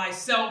pleasure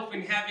myself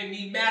and having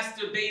me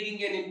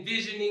masturbating and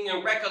envisioning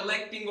and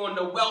recollecting on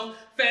the wealth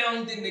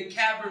found in the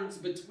caverns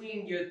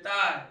between your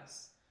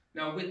thighs.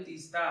 Now with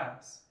these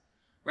thighs,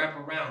 wrap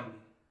around me.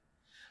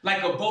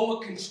 Like a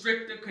boa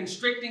constrictor,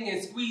 constricting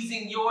and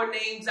squeezing your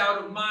names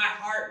out of my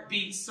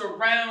heartbeat.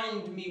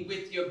 Surround me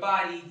with your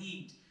body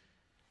heat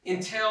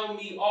and tell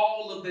me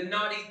all of the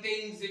naughty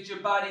things that your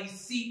body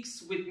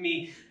seeks with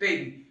me.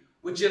 Baby,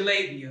 with your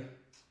labia,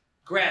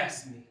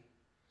 grasp me.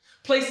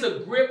 Place a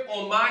grip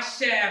on my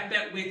shaft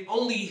that with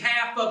only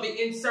half of it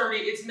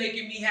inserted, it's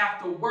making me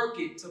have to work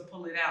it to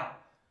pull it out.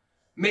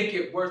 Make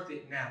it worth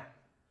it now.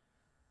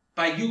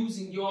 By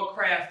using your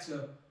craft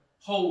to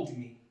hold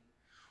me.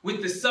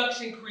 With the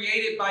suction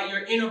created by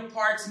your inner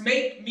parts,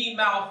 make me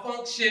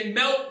malfunction,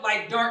 melt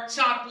like dark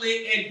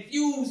chocolate, and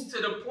fuse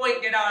to the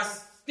point that our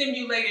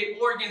stimulated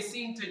organs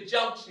seem to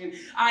junction.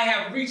 I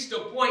have reached a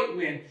point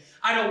when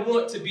I don't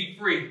want to be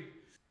free.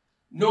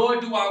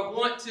 Nor do I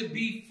want to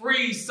be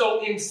free,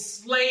 so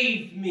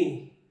enslave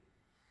me.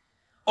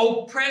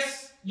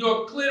 Oppress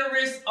your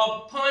clitoris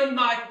upon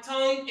my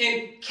tongue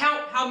and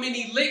count how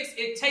many licks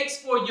it takes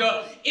for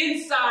your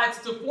insides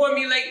to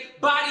formulate,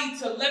 body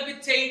to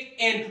levitate,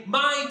 and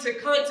mind to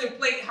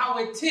contemplate how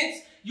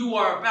intense you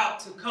are about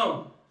to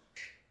come.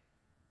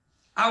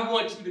 I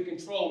want you to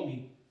control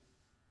me.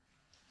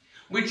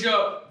 With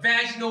your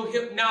vaginal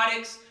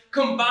hypnotics,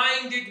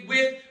 combined it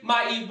with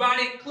my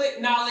erotic clit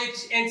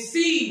knowledge, and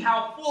see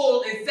how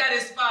full and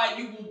satisfied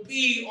you will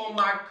be on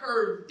my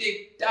curved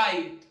dick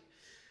diet.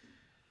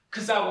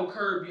 Cause I will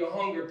curb your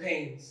hunger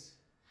pains.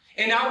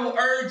 And I will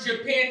urge your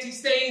panty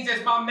stains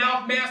as my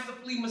mouth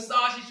masterfully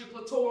massages your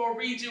clitoral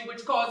region,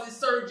 which causes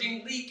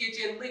surging leakage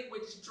and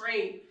liquid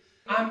drain.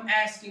 I'm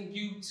asking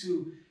you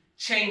to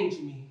change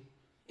me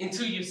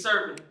into your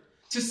servant,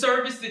 to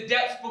service the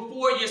depths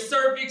before your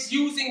cervix,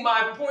 using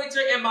my pointer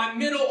and my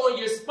middle on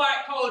your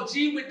spot called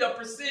G with the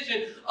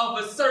precision of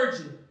a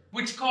surgeon,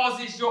 which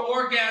causes your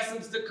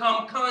orgasms to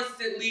come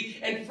constantly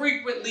and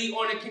frequently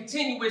on a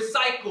continuous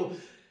cycle.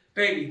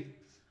 Baby,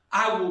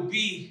 I will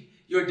be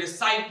your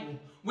disciple,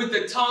 with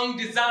a tongue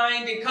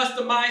designed and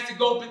customized to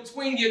go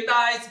between your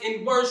thighs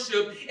in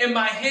worship. And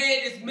my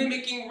head is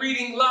mimicking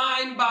reading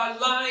line by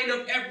line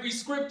of every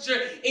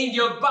scripture in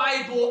your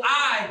Bible.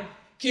 I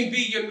can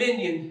be your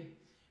minion,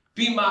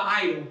 be my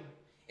idol,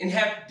 and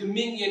have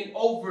dominion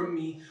over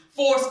me.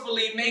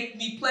 Forcefully make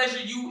me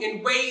pleasure you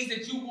in ways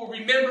that you will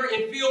remember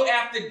and feel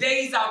after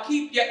days. I'll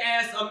keep your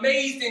ass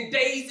amazed in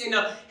days in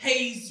a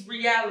haze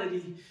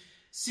reality.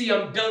 See,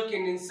 I'm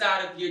dunking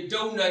inside of your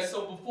donut,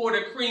 so before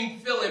the cream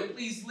filling,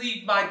 please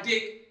leave my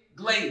dick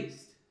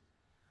glazed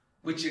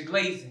with your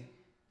glazing.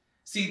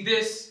 See,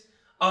 this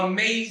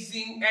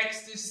amazing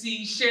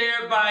ecstasy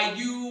shared by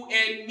you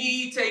and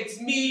me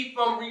takes me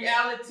from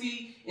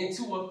reality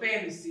into a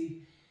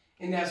fantasy.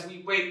 And as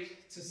we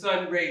wake to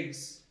sun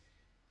rays,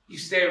 you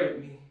stare at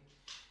me.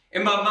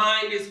 And my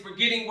mind is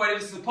forgetting what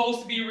it is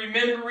supposed to be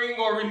remembering,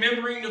 or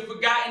remembering the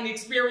forgotten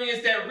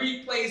experience that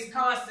replays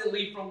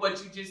constantly from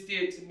what you just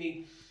did to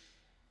me.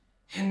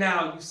 And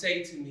now you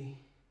say to me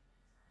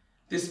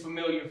this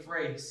familiar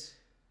phrase,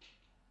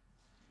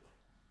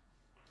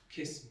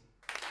 kiss me.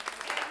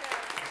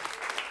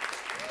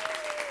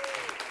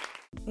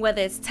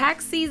 Whether it's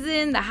tax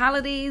season, the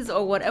holidays,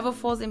 or whatever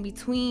falls in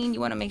between, you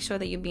want to make sure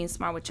that you're being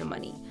smart with your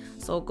money.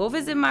 So go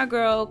visit my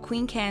girl,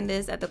 Queen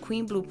Candace, at the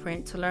Queen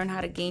Blueprint to learn how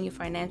to gain your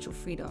financial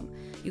freedom.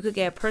 You could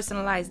get a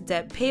personalized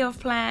debt payoff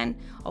plan,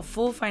 a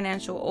full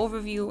financial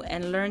overview,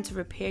 and learn to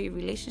repair your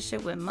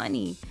relationship with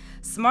money.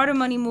 Smarter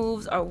money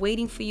moves are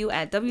waiting for you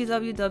at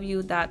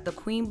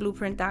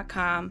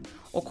www.thequeenblueprint.com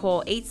or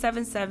call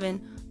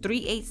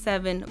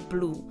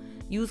 877-387-BLUE.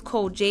 Use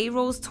code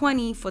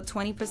JROSE20 for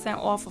 20%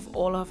 off of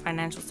all our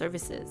financial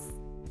services.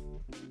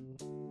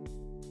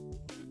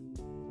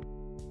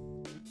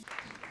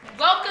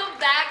 Welcome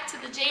back to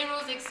the J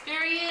Rose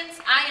Experience.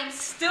 I am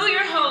still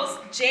your host,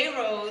 J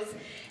Rose,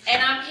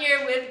 and I'm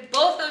here with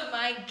both of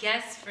my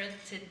guests for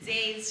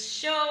today's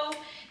show.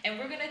 And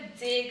we're going to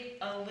dig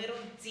a little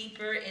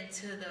deeper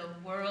into the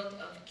world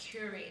of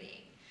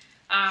curating.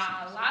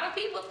 A lot of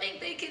people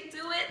think they can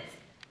do it,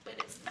 but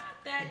it's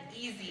not that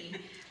easy.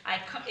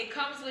 It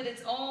comes with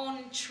its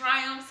own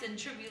triumphs and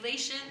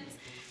tribulations,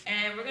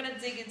 and we're going to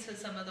dig into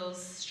some of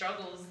those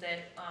struggles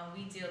that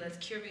we deal as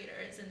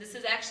curators. And this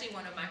is actually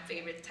one of my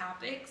favorite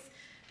topics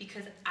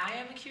because I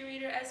am a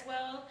curator as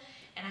well,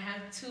 and I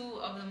have two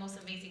of the most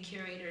amazing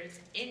curators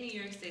in New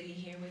York City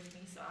here with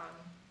me, so I'm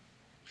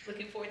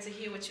looking forward to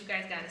hear what you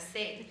guys got to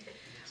say.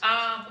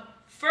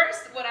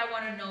 First, what I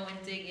want to know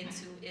and dig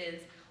into is,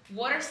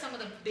 what are some of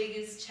the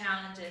biggest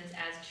challenges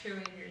as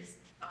curators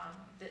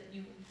that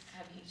you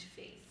have each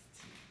faced?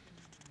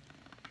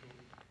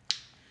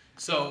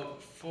 So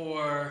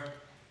for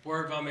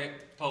Word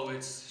Vomit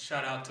Poets,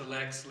 shout out to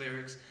Lex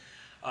Lyrics,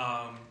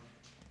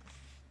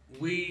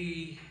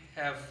 we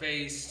have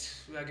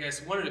faced, I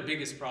guess, one of the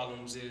biggest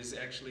problems is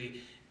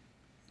actually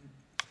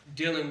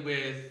dealing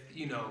with,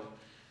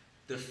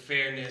 the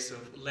fairness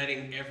of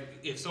letting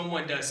if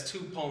someone does two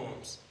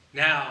poems,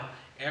 now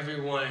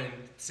everyone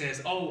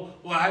says, oh,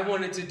 well, I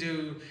wanted to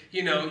do,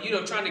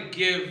 trying to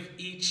give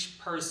each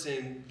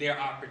person their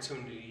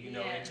opportunity,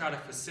 and try to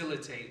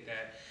facilitate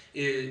that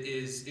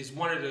is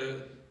one of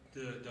the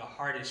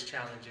hardest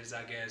challenges,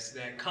 I guess,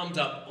 that comes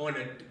up on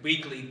a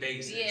weekly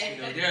basis.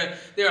 Yeah.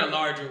 There are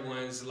larger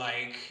ones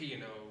like,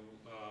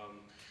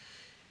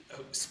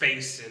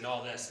 space and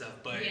all that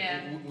stuff, but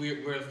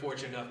we're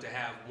fortunate enough to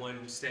have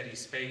one steady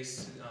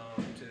space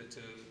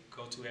to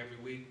go to every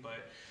week,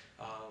 but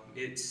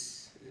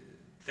it's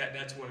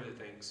that's one of the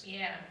things.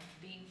 Yeah,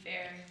 being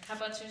fair. How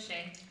about you,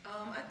 Shay?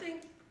 I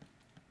think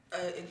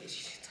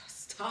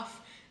it's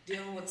tough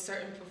dealing with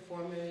certain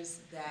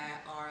performers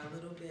that are a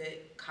little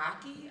bit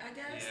cocky, I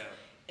guess,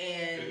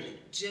 and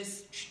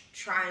just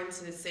trying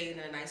to say it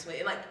in a nice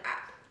way. And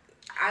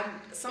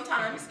I'm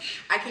sometimes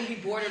I can be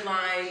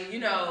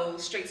borderline,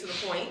 straight to the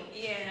point.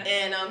 Yeah.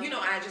 And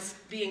I just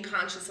being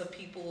conscious of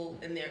people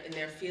and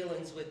their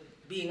feelings with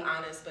being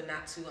honest but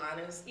not too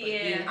honest. But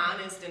being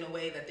honest in a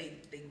way that they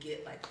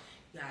get like,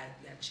 yeah,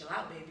 chill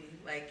out, baby.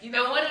 And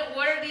what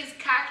are these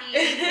cocky?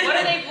 What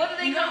are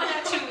they coming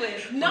at you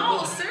with?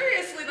 No,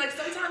 seriously.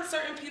 Sometimes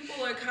certain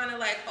people are kind of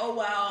like, oh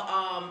well,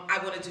 I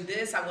want to do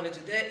this, I want to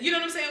do that. You know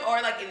what I'm saying? Or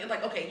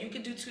okay, you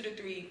can do 2 to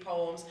 3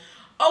 poems.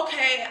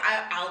 okay,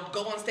 I'll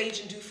go on stage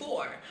and do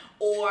 4.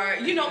 Or,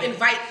 you know,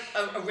 invite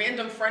a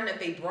random friend that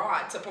they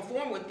brought to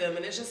perform with them.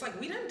 And it's just like,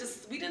 we didn't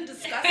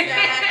discuss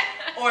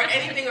that or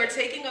anything, or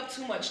taking up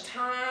too much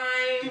time.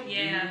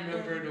 Yeah. Do you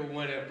remember the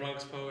one at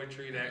Bronx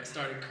Poetry that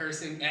started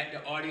cursing at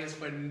the audience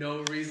for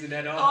no reason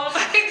at all? Oh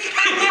my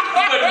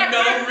God. For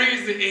no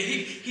reason. And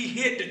he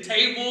hit the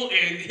table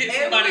and hit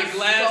somebody's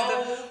glass. It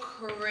was so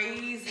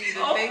crazy,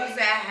 the things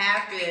that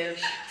happened.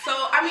 So,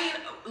 I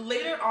mean,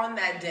 later on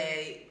that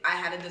day, I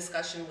had a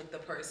discussion with the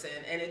person,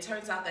 and it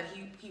turns out that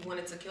he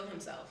wanted to kill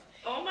himself.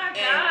 Oh my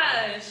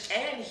gosh.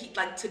 And he,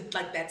 like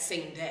that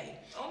same day.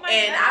 Oh my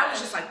And gosh. I was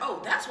just like, oh,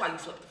 that's why you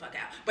flipped the fuck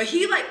out. But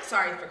he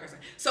sorry for cursing.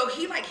 So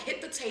he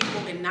hit the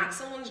table and knocked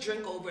someone's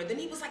drink over. Then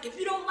he was like, if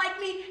you don't like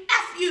me,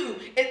 F you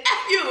and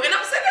F you. And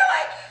I'm sitting there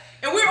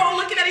and we were all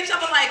looking at each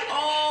other like,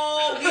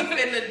 oh, we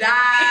finna die.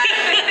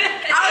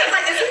 I was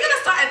like, is he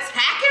gonna start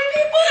attacking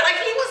people? Like,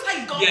 he was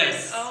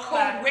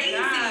going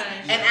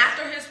crazy. And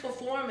after his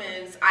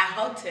performance, I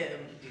hugged him.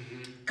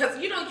 Because,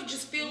 you know, you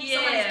just feel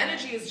somebody's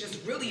energy is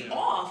just really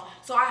off.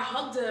 So I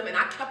hugged him, and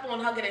I kept on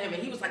hugging him,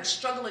 and he was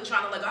struggling,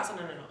 trying to let go. I said,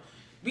 no.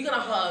 We're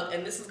gonna hug,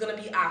 and this is gonna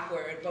be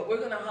awkward, but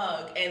we're gonna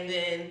hug. And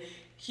then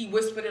he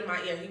whispered in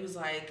my ear, he was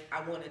like,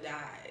 I wanna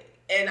die.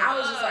 And I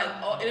was just like,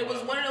 oh, and it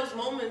was one of those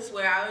moments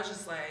where I was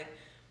just like,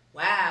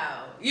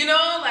 wow. You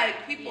know,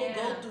 people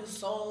go through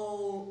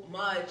so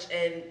much,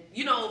 and,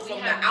 you know, from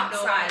the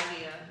outside,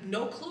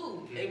 no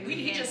clue. And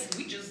we just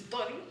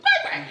thought he was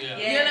crazy.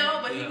 You know,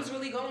 but he was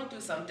really going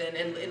through something.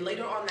 And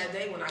later on that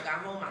day when I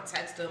got home, I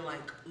texted him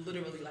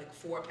literally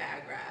 4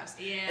 paragraphs.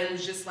 And it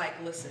was just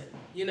listen,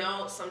 you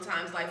know,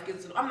 sometimes life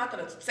gets, I'm not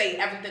going to say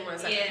everything when I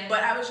say,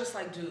 but I was just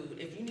like, dude,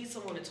 if you need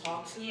someone to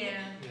talk to,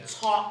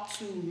 talk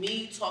to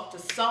me, talk to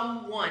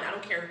someone. I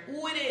don't care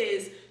who it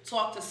is,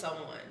 talk to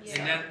someone.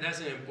 And that's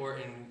an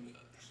important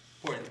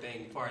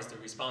thing as far as the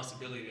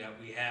responsibility that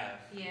we have,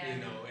 you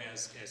know,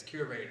 as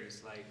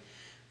curators.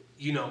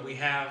 You know, we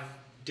have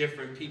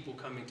different people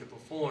coming to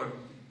perform,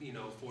 you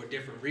know, for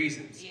different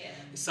reasons.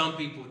 Some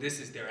people, this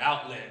is their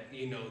outlet,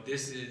 you know,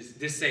 this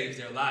saves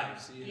their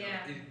lives, you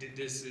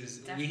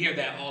know. We hear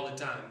that all the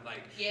time,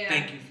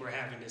 thank you for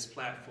having this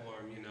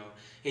platform, you know.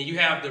 And you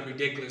have the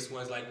ridiculous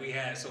ones, we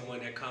had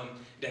someone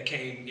that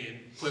came and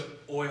put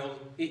oil,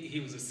 he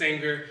was a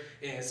singer,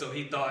 and so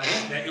he thought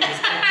that it was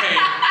okay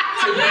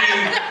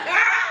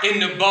to be in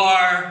the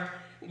bar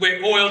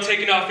with oil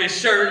taking off his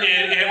shirt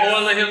and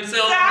oiling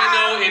himself, you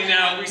know, and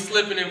now we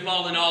slipping and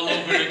falling all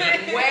over the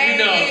Wait, you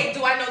know.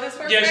 Do I know this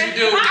person? Yes,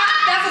 you do.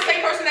 That's the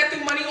same person that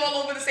threw money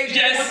all over the stage.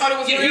 Yes, and thought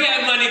it was real. He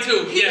had money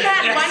too. He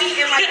had money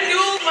and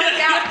threw money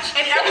out,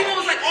 and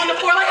everyone was on the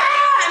floor and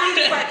I'm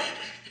just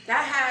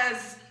that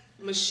has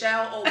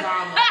Michelle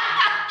Obama.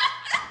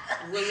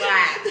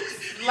 Relax.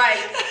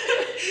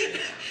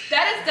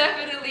 That is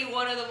definitely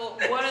one of the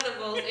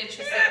most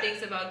interesting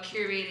things about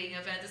curating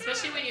events,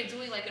 especially when you're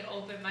doing an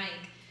open mic,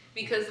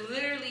 because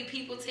literally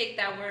people take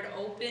that word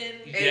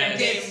open and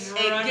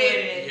run with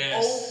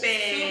it.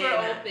 Super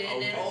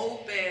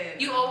open.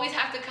 You always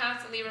have to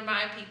constantly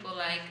remind people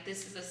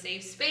this is a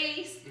safe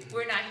space.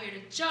 We're not here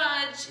to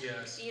judge.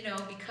 You know,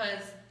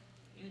 because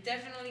you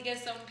definitely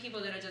get some people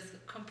that are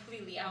just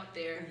completely out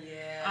there.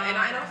 And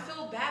I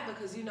feel bad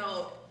because, you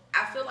know,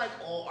 I feel like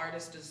all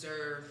artists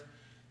deserve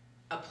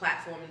a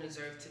platform and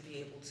deserve to be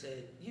able to,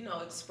 you know,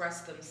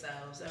 express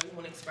themselves.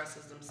 Everyone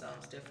expresses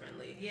themselves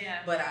differently.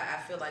 But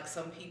I feel like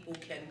some people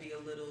can be a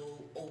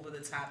little over the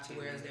top to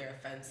whereas they're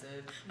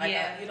offensive.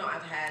 You know,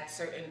 I've had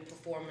certain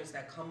performers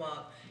that come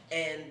up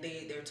and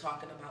they're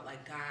talking about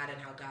God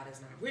and how God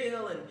is not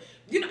real. And,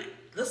 you know,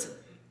 listen,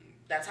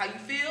 that's how you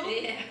feel.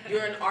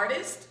 You're an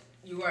artist.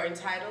 You are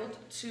entitled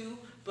to,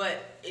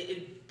 but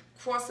it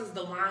crosses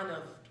the line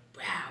of,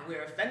 wow,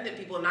 we're offending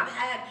people. And I've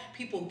had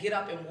people get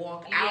up and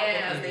walk out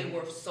because they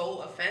were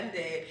so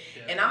offended.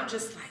 And I'm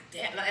just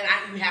damn.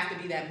 And you have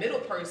to be that middle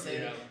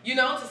person, you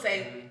know, to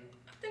say,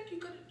 I think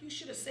you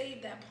should have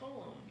saved that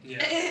poem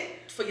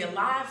for your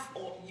live,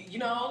 or you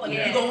know,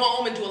 you go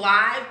home and do a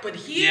live. But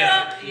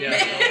here,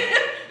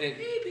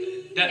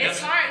 maybe it's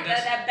hard.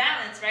 That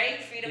balance,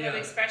 right? Freedom of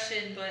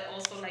expression, but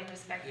also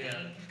respecting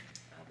other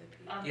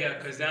people. Yeah,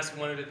 because that's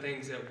one of the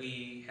things that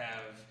we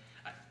have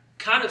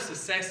kind of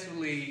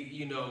successfully,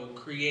 you know,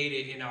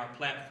 created in our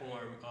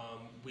platform.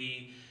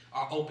 We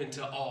are open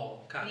to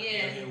all kind of,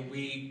 and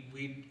we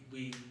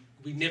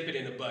nip it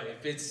in the bud.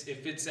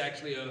 If it's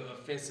actually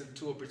offensive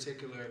to a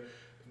particular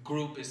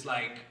group, it's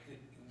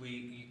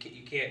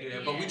you can't do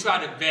that. But we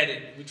try to vet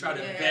it. We try to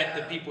vet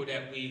the people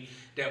that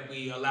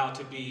we allow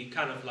to be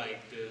kind of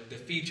the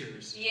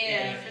features.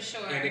 For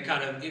sure. And it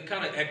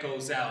kind of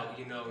echoes out,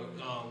 you know,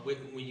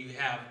 when you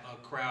have a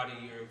crowd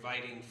and you're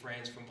inviting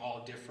friends from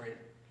all different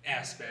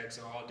aspects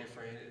or all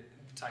different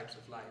types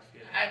of life.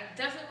 I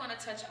definitely want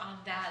to touch on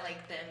that,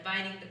 the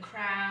inviting the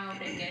crowd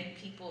and getting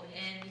people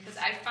in, because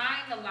I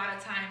find a lot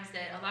of times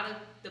that a lot of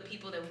the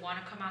people that want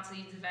to come out to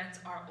these events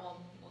are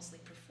all mostly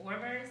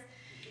performers,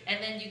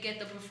 and then you get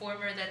the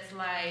performer that's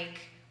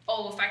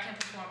oh, if I can't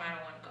perform, I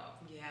don't want to go.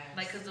 Yes.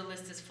 Like, because the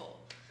list is full.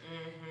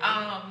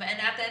 Mm-hmm.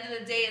 And at the end of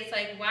the day, it's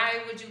like,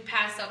 why would you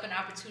pass up an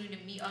opportunity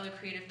to meet other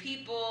creative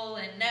people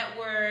and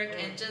network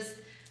and just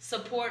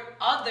support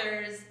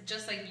others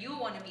just like you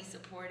want to be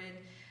supported?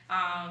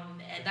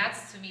 And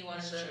that's, to me, one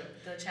of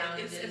the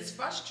challenges. It's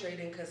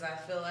frustrating because I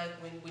feel like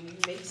when you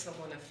make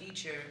someone a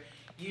feature,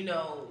 you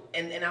know,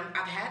 and I've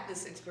had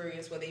this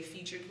experience where they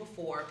featured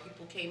before,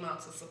 people came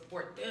out to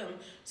support them,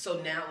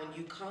 so now when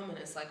you come and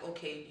it's like,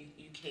 okay,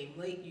 you came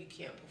late, you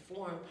can't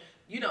perform,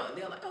 you know, and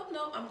they're like, oh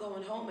no, I'm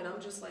going home, and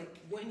I'm just like,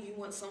 when you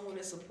want someone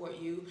to support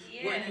you,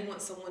 when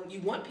you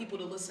want people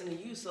to listen to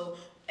you, so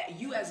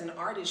you as an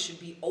artist should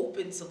be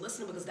open to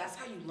listening because that's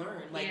how you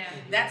learn. Like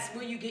that's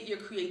where you get your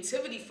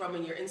creativity from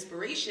and your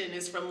inspiration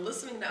is from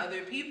listening to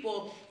other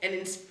people and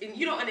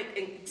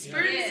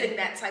experiencing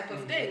that type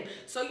of thing.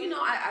 So you know,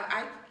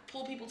 I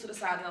pull people to the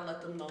side and I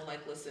let them know,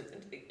 like, listen,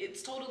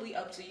 it's totally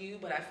up to you,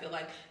 but I feel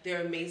like there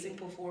are amazing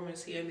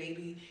performers here.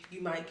 Maybe you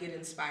might get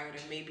inspired, or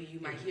maybe you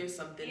might hear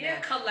something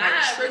that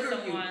might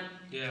trigger you.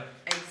 Yeah.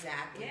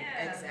 Exactly.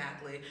 Yeah.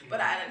 Exactly.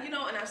 But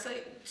and I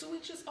say to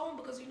each his own,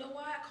 because you know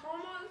why?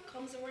 Karma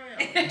comes around.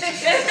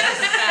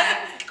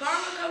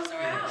 Karma comes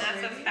around.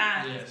 That's a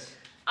fact. Yes.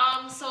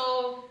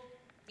 So,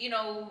 you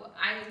know,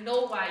 I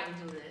know why you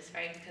do this,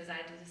 right? Because I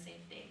do the same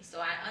thing. So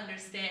I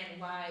understand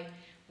why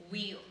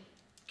we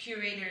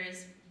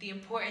curators, the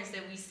importance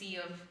that we see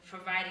of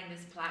providing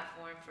this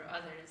platform for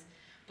others.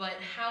 But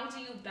how do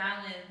you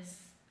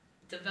balance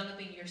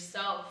developing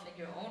yourself and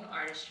your own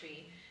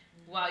artistry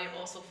while you're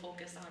also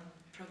focused on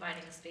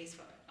providing a space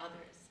for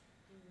others?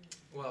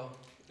 Well,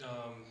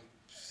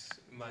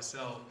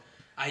 myself,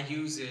 I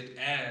use it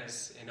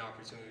as an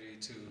opportunity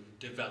to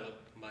develop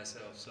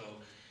myself. So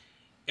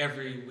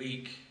every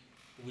week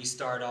we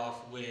start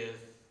off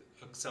with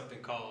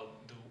something called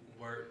the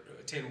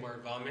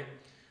 10-word vomit.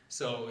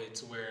 So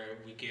it's where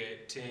we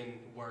get 10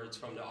 words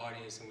from the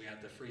audience and we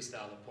have to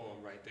freestyle a poem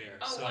right there.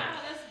 Oh, so, wow,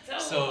 that's dope.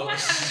 So, I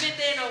haven't been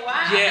there in a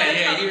while.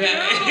 Yeah, you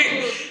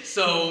have.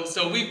 So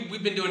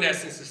we've been doing that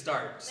since the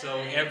start. So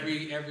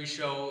every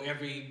show,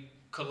 every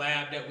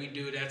collab that we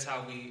do, that's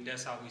how we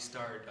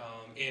start.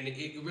 And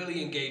it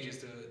really engages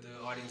the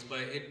audience.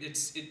 But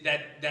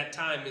that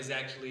time is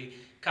actually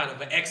kind of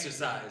an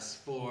exercise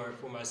for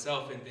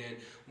myself, and then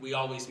we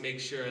always make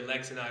sure,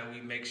 Lex and I,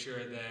 we make sure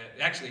that,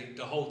 actually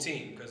the whole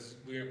team, because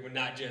we're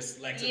not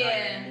just Lex and I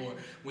anymore.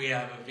 We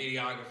have a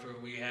videographer,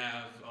 we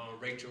have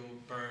Rachel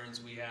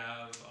Burns, we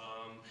have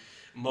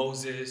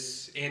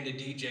Moses, and the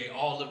DJ.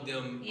 All of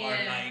them are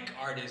like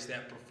artists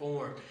that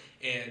perform,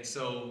 and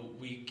so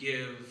we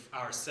give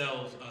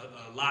ourselves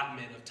a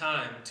allotment of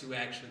time to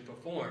actually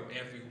perform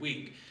every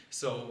week.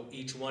 So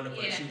each one of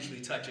us usually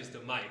touches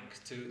the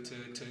mic to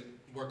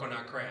work on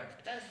our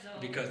craft. That's dope.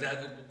 Because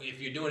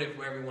if you're doing it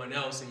for everyone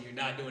else and you're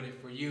not doing it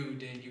for you,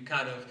 then you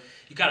kind of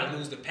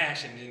lose the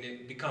passion and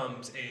it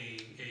becomes a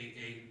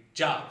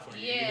job for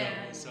you. You know?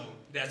 And so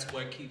that's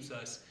what keeps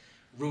us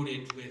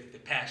rooted with the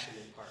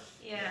passionate part.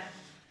 Yeah.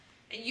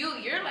 And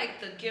you're like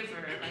the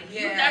giver. Like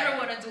you never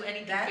want to do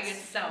anything for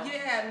yourself.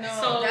 Yeah, no,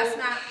 so, that's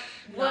not.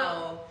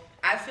 No,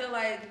 I feel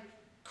like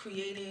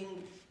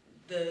creating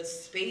the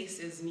space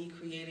is me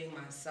creating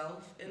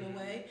myself in a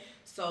way.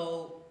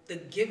 So the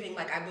giving,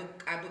 like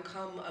I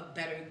become a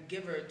better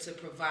giver to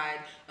provide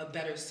a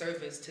better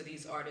service to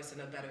these artists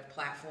and a better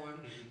platform.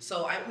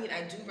 So I mean,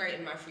 I do write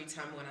in my free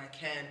time when I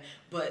can,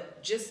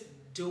 but just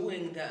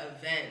doing the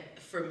event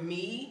for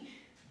me,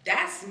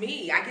 that's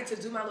me. I get to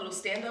do my little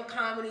stand-up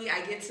comedy.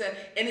 I get to,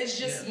 and it's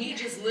just me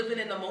just living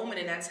in the moment,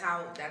 and that's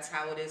how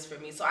it is for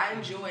me. So I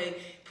enjoy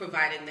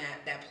providing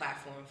that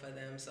platform for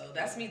them. So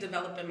that's me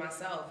developing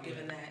myself,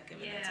 giving that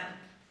time.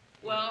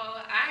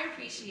 Well, I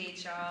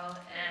appreciate y'all,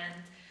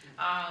 and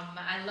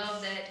I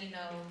love that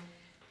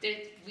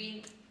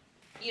we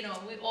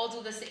all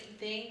do the same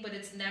thing, but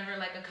it's never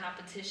like a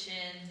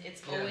competition.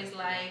 It's always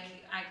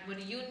like, what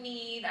do you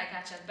need? I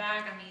got your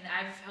back. I mean,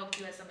 I've helped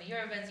you at some of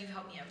your events. You've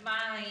helped me at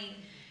mine.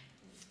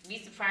 We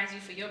surprised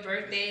you for your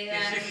birthday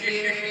last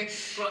year.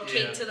 Brought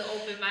cake to the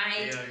open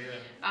mic.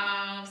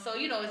 So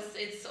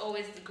it's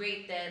always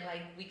great that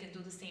like we can do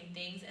the same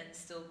things and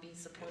still be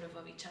supportive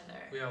of each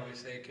other. We always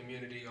say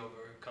community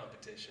over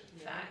competition.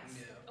 Facts.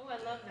 Yeah. Oh, I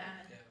love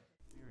that. Yeah.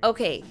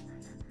 Okay,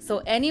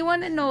 so anyone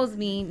that knows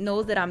me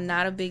knows that I'm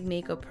not a big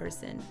makeup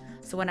person.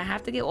 So when I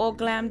have to get all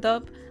glammed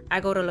up, I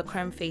go to La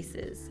Creme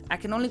Faces. I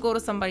can only go to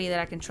somebody that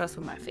I can trust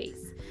with my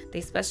face. They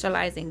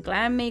specialize in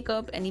glam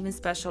makeup and even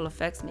special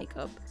effects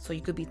makeup. So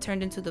you could be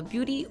turned into the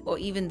beauty or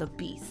even the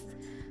beast.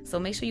 So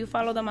make sure you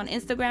follow them on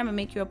Instagram and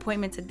make your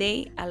appointment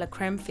today at La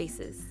Creme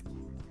Faces.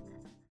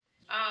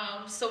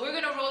 So we're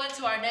gonna roll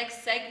into our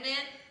next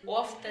segment,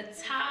 Off the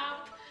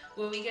Top,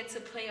 where we get to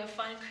play a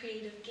fun,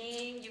 creative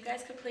game. You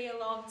guys can play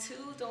along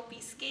too. Don't be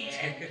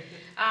scared.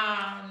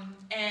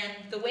 And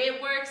the way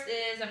it works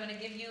is I'm going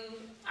to give you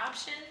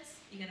options.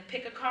 You're going to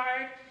pick a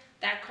card.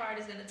 That card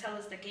is going to tell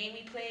us the game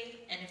we play.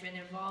 And if it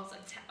involves a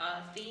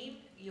theme,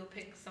 you'll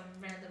pick some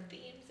random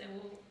themes and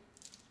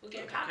we'll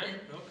get popping.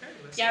 Okay,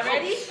 let's Y'all go.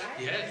 ready?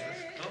 Yes,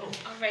 let's go.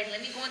 All right,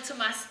 let me go into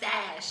my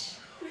stash.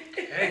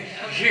 Hey.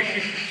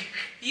 Okay.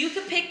 You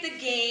could pick the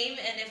game,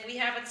 and if we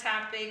have a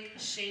topic,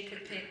 Shay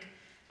could pick.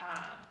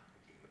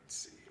 Let's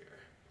see here.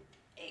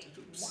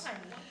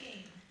 One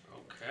game.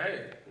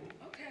 Okay.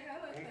 Okay,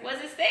 I like that.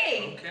 What does it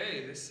say?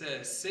 Okay, this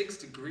says 6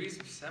 degrees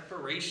of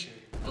separation.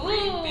 Ooh.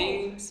 3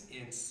 themes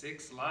in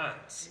 6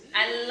 lines.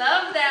 I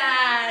love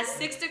that.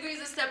 6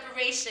 degrees of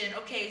separation.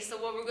 Okay, so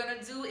what we're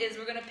gonna do is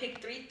we're gonna pick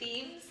 3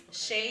 themes.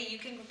 Shay, you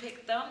can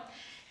pick them,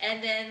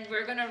 and then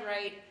we're gonna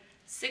write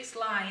 6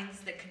 lines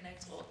that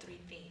connect all 3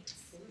 themes.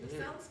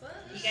 Sounds fun.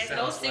 You guys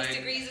know 6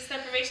 degrees of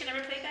separation?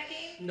 Ever played that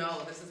game?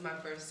 No, this is my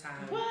first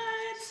time.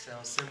 What?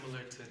 Sounds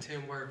similar to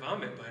 10-word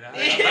vomit, but I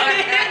Okay.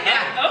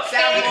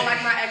 Sounds more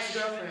like my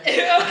ex-girlfriend.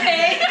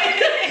 Okay.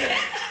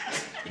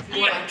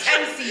 More like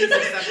 10 seeds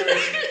of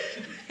separation.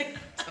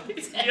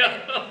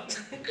 Yeah.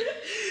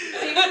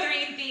 Pick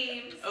 3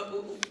 themes.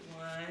 Oh,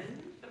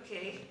 1,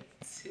 Okay.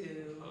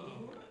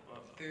 2,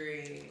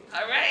 3.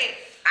 All right.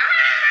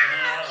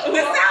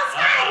 This sounds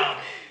fun.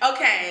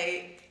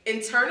 Okay.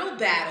 Internal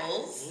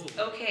battles,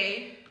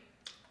 Okay.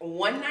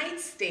 one-night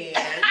stand,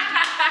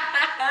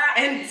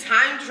 and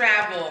time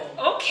travel.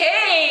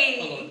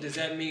 Okay. Hold on, does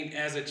that mean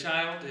as a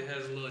child? It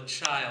has a little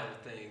child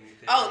thing.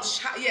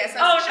 Yes, that's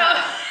Oh, a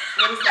child.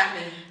 What does that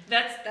mean?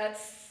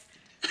 That's.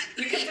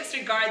 You can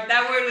disregard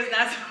that word was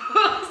not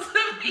supposed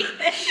to be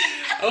there.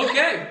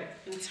 Okay.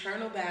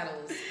 Internal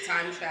battles,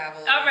 time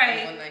travel, All right.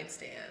 and one-night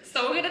stands.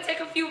 So we're gonna take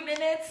a few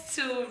minutes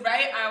to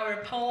write our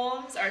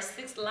poems, our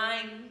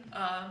 6-line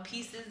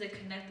pieces that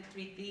connect the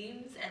 3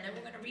 themes, and then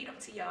we're gonna read them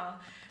to y'all.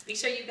 Make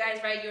sure you guys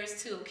write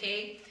yours too,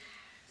 okay?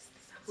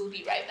 We'll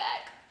be right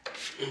back.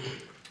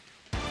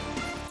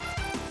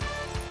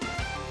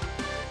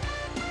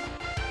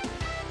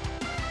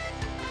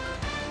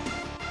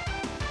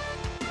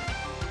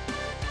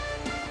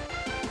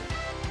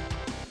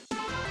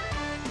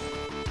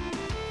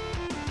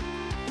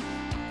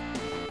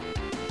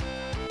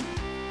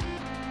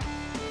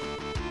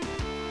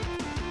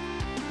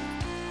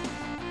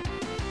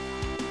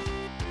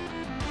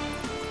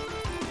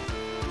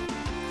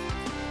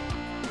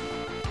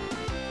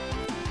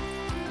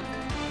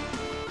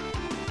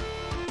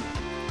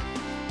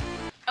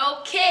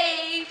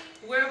 Okay,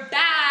 we're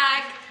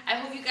back. I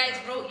hope you guys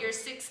wrote your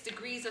 6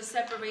 degrees of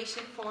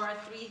separation for our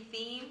 3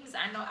 themes.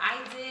 I know I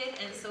did,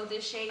 and so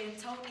did Shay and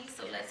Tonii.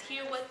 So let's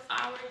hear what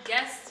our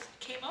guests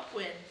came up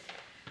with.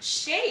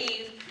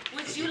 Shay,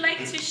 would you like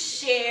to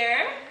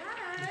share?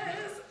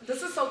 Yes.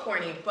 This is so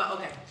corny, but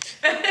okay.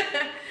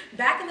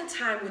 Back in the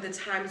time where the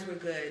times were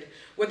good,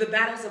 where the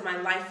battles of my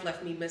life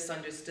left me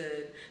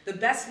misunderstood, the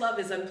best love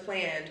is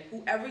unplanned.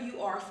 Whoever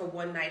you are for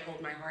one night,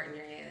 hold my heart in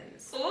your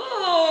hands.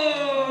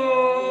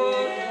 Ooh,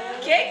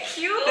 get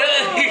cute.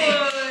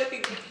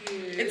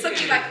 It took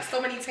me like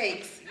so many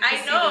takes. You I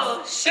can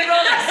know. see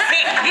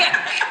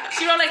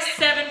She wrote like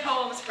 7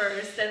 poems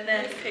first, and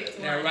then picked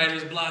one. Now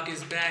writer's block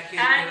is back in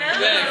I know.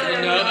 effect,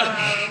 you know?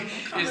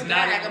 Coming It's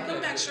back. not. I'm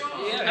coming back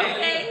strong. Yeah.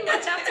 Okay,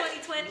 watch out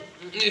 2020.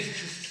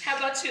 How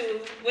about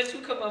you? What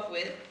you come up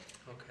with,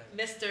 Okay.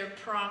 Mr.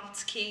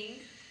 Prompt King?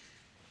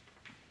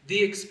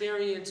 The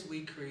experience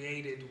we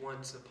created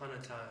once upon a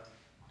time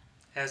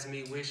has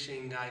me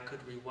wishing I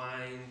could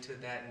rewind to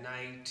that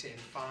night and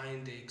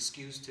find the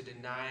excuse to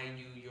deny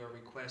you your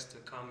request to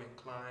come and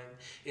climb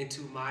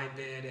into my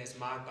bed as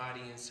my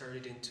body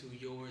inserted into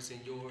yours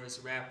and yours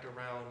wrapped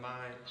around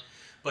mine.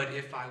 But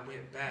if I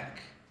went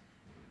back,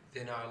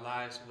 then our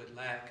lives would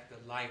lack the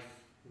life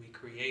we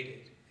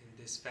created, and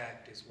this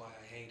fact is why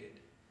I hated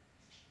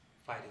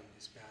fighting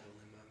this battle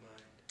in my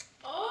mind.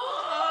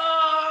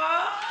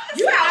 Oh,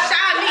 You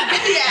outshine me.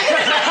 Give me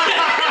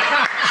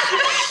that.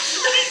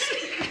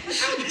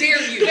 How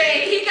dare you?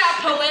 Wait, he got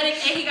poetic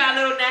and he got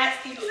a little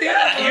nasty too. You know,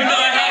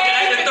 I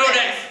had to throw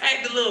that, I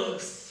had the little.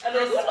 A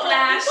little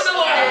splash Put a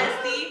little-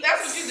 nasty.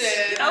 That's what you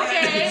did.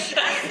 Okay,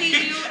 I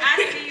see you.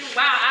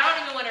 Wow, I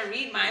don't even want to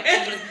read my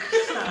piece.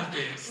 Stop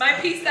it. My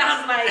piece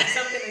sounds like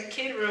something a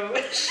kid wrote.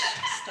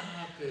 Stop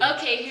it.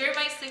 Okay, here are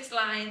my 6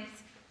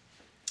 lines.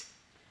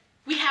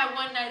 We had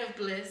one night of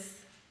bliss,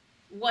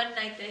 one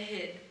night that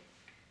hit.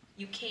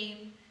 You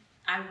came,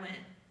 I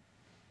went.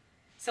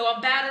 So I'm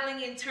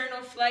battling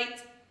internal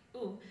flight.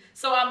 Ooh.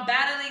 So I'm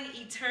battling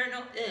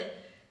eternal.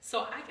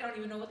 So I don't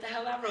even know what the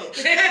hell I wrote.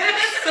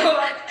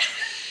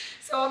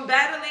 So I'm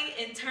battling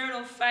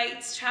internal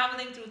fights,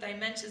 traveling through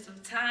dimensions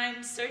of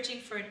time, searching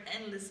for an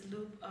endless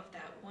loop of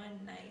that one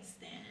night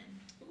stand.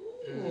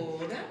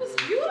 Ooh, that was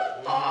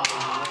beautiful.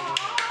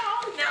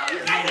 No,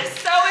 you guys are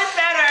so much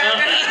better.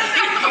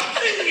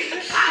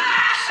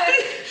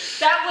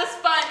 That was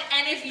fun.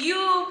 And if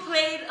you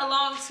played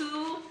along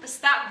too,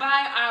 stop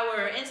by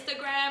our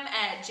Instagram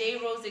at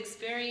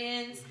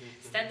JRoseExperience.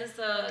 Send us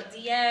a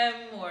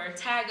DM or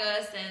tag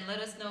us and let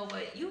us know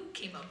what you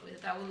came up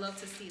with. I would love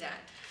to see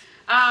that.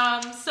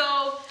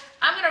 So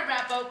I'm going to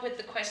wrap up with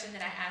the question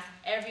that I ask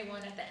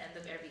everyone at the end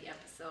of every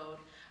episode.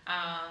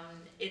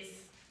 It's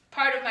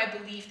part of my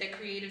belief that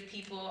creative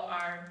people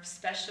are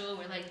special.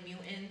 We're like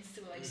mutants,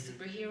 we're like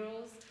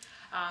superheroes,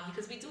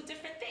 because we do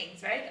different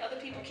things, right? Other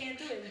people can't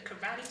do it. We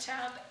karate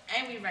chop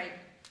and we write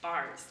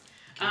bars.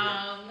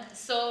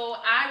 So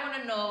I want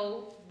to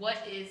know, what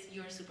is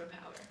your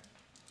superpower?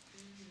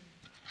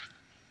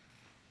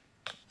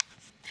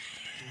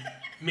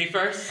 Me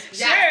first?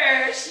 Sure.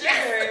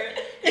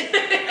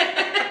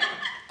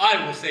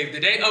 I will save the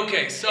day.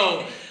 Okay,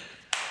 so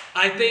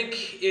I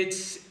think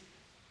it's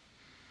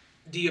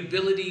the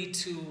ability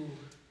to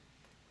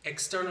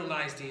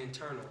externalize the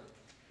internal.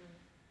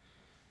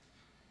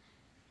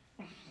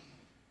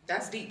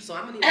 That's deep, so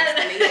I'm gonna need an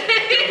explanation.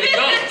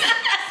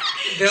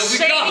 There we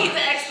Shay go. needs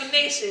an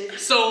explanation.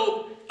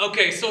 So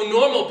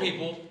normal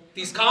people,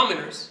 these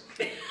commoners.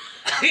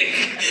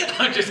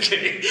 I'm just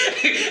kidding.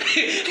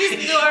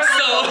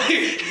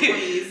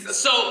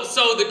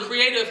 So the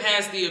creative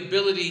has the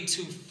ability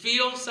to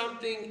feel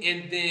something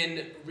and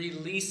then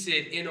release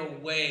it in a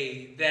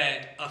way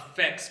that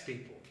affects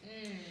people.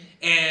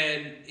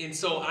 And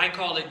so I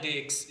call it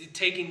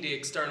taking the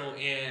external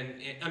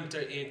and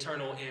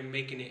internal and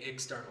making it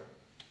external.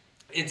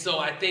 And so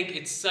I think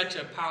it's such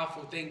a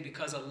powerful thing,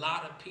 because a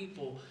lot of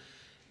people,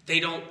 they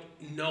don't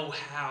know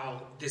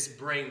how this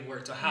brain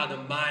works, or how the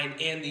mind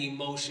and the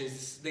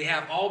emotions, they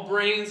have all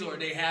brains or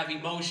they have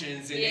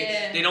emotions, and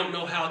they don't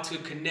know how to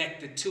connect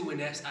the two. And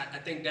I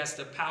think that's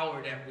the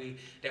power that we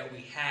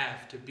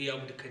have, to be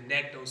able to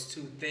connect those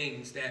two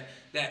things that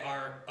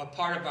are a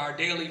part of our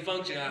daily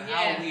function,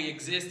 how we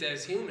exist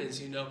as humans,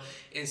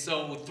 And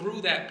so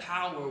through that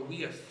power,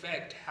 we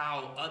affect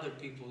how other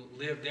people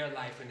live their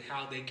life and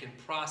how they can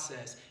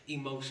process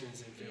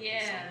emotions and feelings.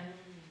 Yeah.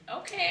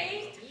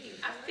 Okay.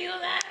 I feel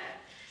that.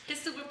 His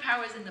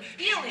superpower is in the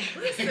feelings.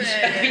 Listen,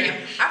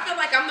 I feel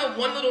like I'm the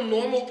one little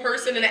normal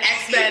person in an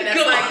X-Men that's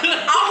like,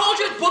 I'll hold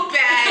your book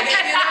bag. You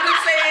know what I'm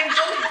saying?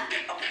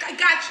 I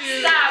got you.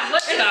 Stop.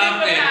 What's your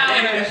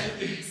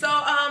superpower? So,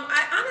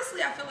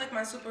 I feel like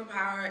my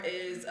superpower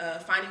is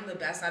finding the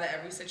best out of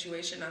every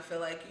situation. I feel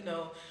like,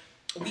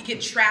 we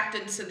get trapped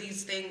into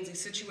these things,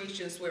 these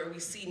situations where we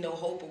see no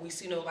hope, or we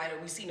see no light, or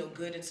we see no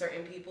good in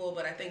certain people.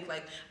 But I think,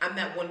 like, I'm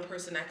that one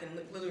person that can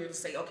literally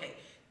say, okay,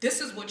 this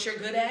is what you're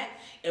good at,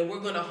 and we're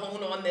going to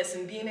hone on this,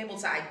 and being able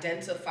to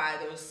identify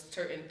those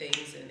certain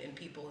things in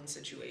people and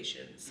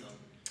situations. So.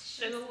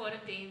 Sugar water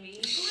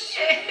baby.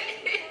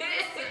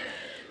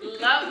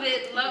 Love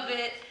it.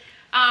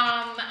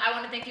 I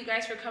want to thank you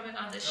guys for coming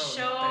on the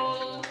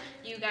show.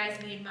 You guys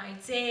made my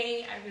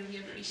day. I really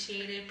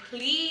appreciate it.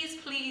 Please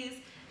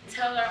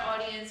tell our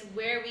audience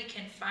where we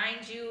can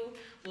find you.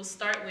 We'll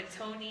start with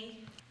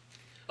Tonii.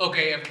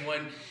 Okay,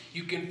 everyone,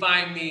 you can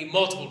find me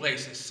multiple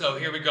places. So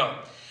here we go.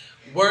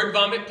 Word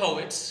Vomit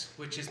Poets,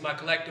 which is my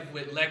collective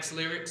with Lex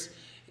Lyrics.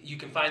 You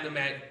can find them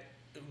at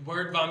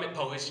Word Vomit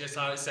Poets, just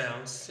how it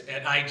sounds,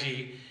 at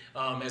IG,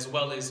 as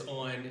well as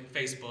on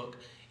Facebook.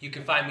 You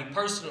can find me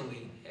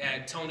personally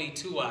at Tonii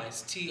 2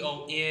 Eyes,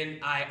 Tonii,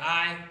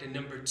 the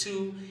number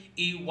 2,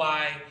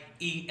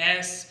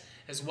 EYES,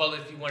 as well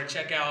if you want to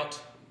check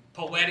out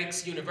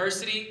Poetics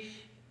University,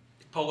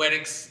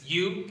 Poetics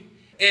U.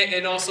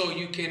 And also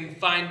you can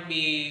find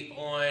me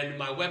on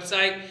my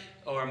website,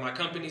 or my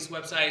company's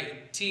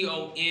website,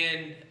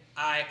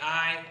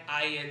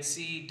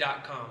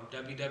 TONIINC.com,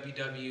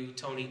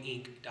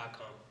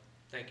 www.toniinc.com.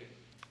 Thank you.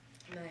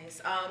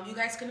 Nice. You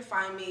guys can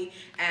find me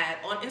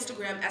on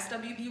Instagram,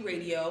 SWB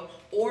Radio,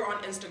 or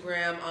on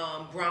Instagram,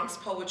 Bronx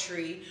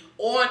Poetry,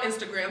 or on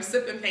Instagram,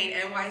 Sip and Paint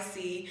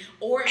NYC.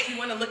 Or if you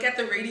want to look at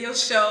the radio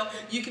show,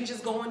 you can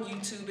just go on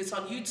YouTube. It's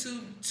on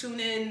YouTube.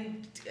 Tune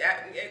in,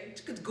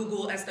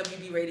 Google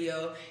SWB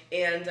Radio,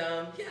 and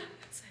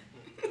that's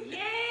it.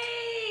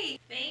 Yay!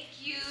 Thank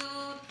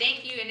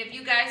you. And if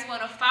you guys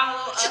want to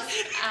follow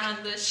us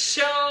on the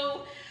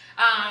show,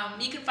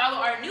 you can follow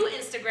our new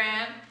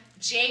Instagram,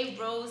 J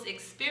Rose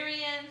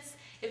Experience.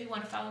 If you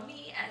want to follow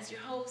me as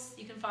your host,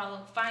 you can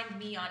find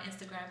me on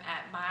Instagram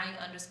at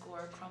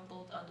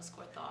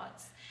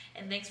my_crumbled_thoughts.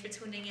 And thanks for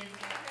tuning in.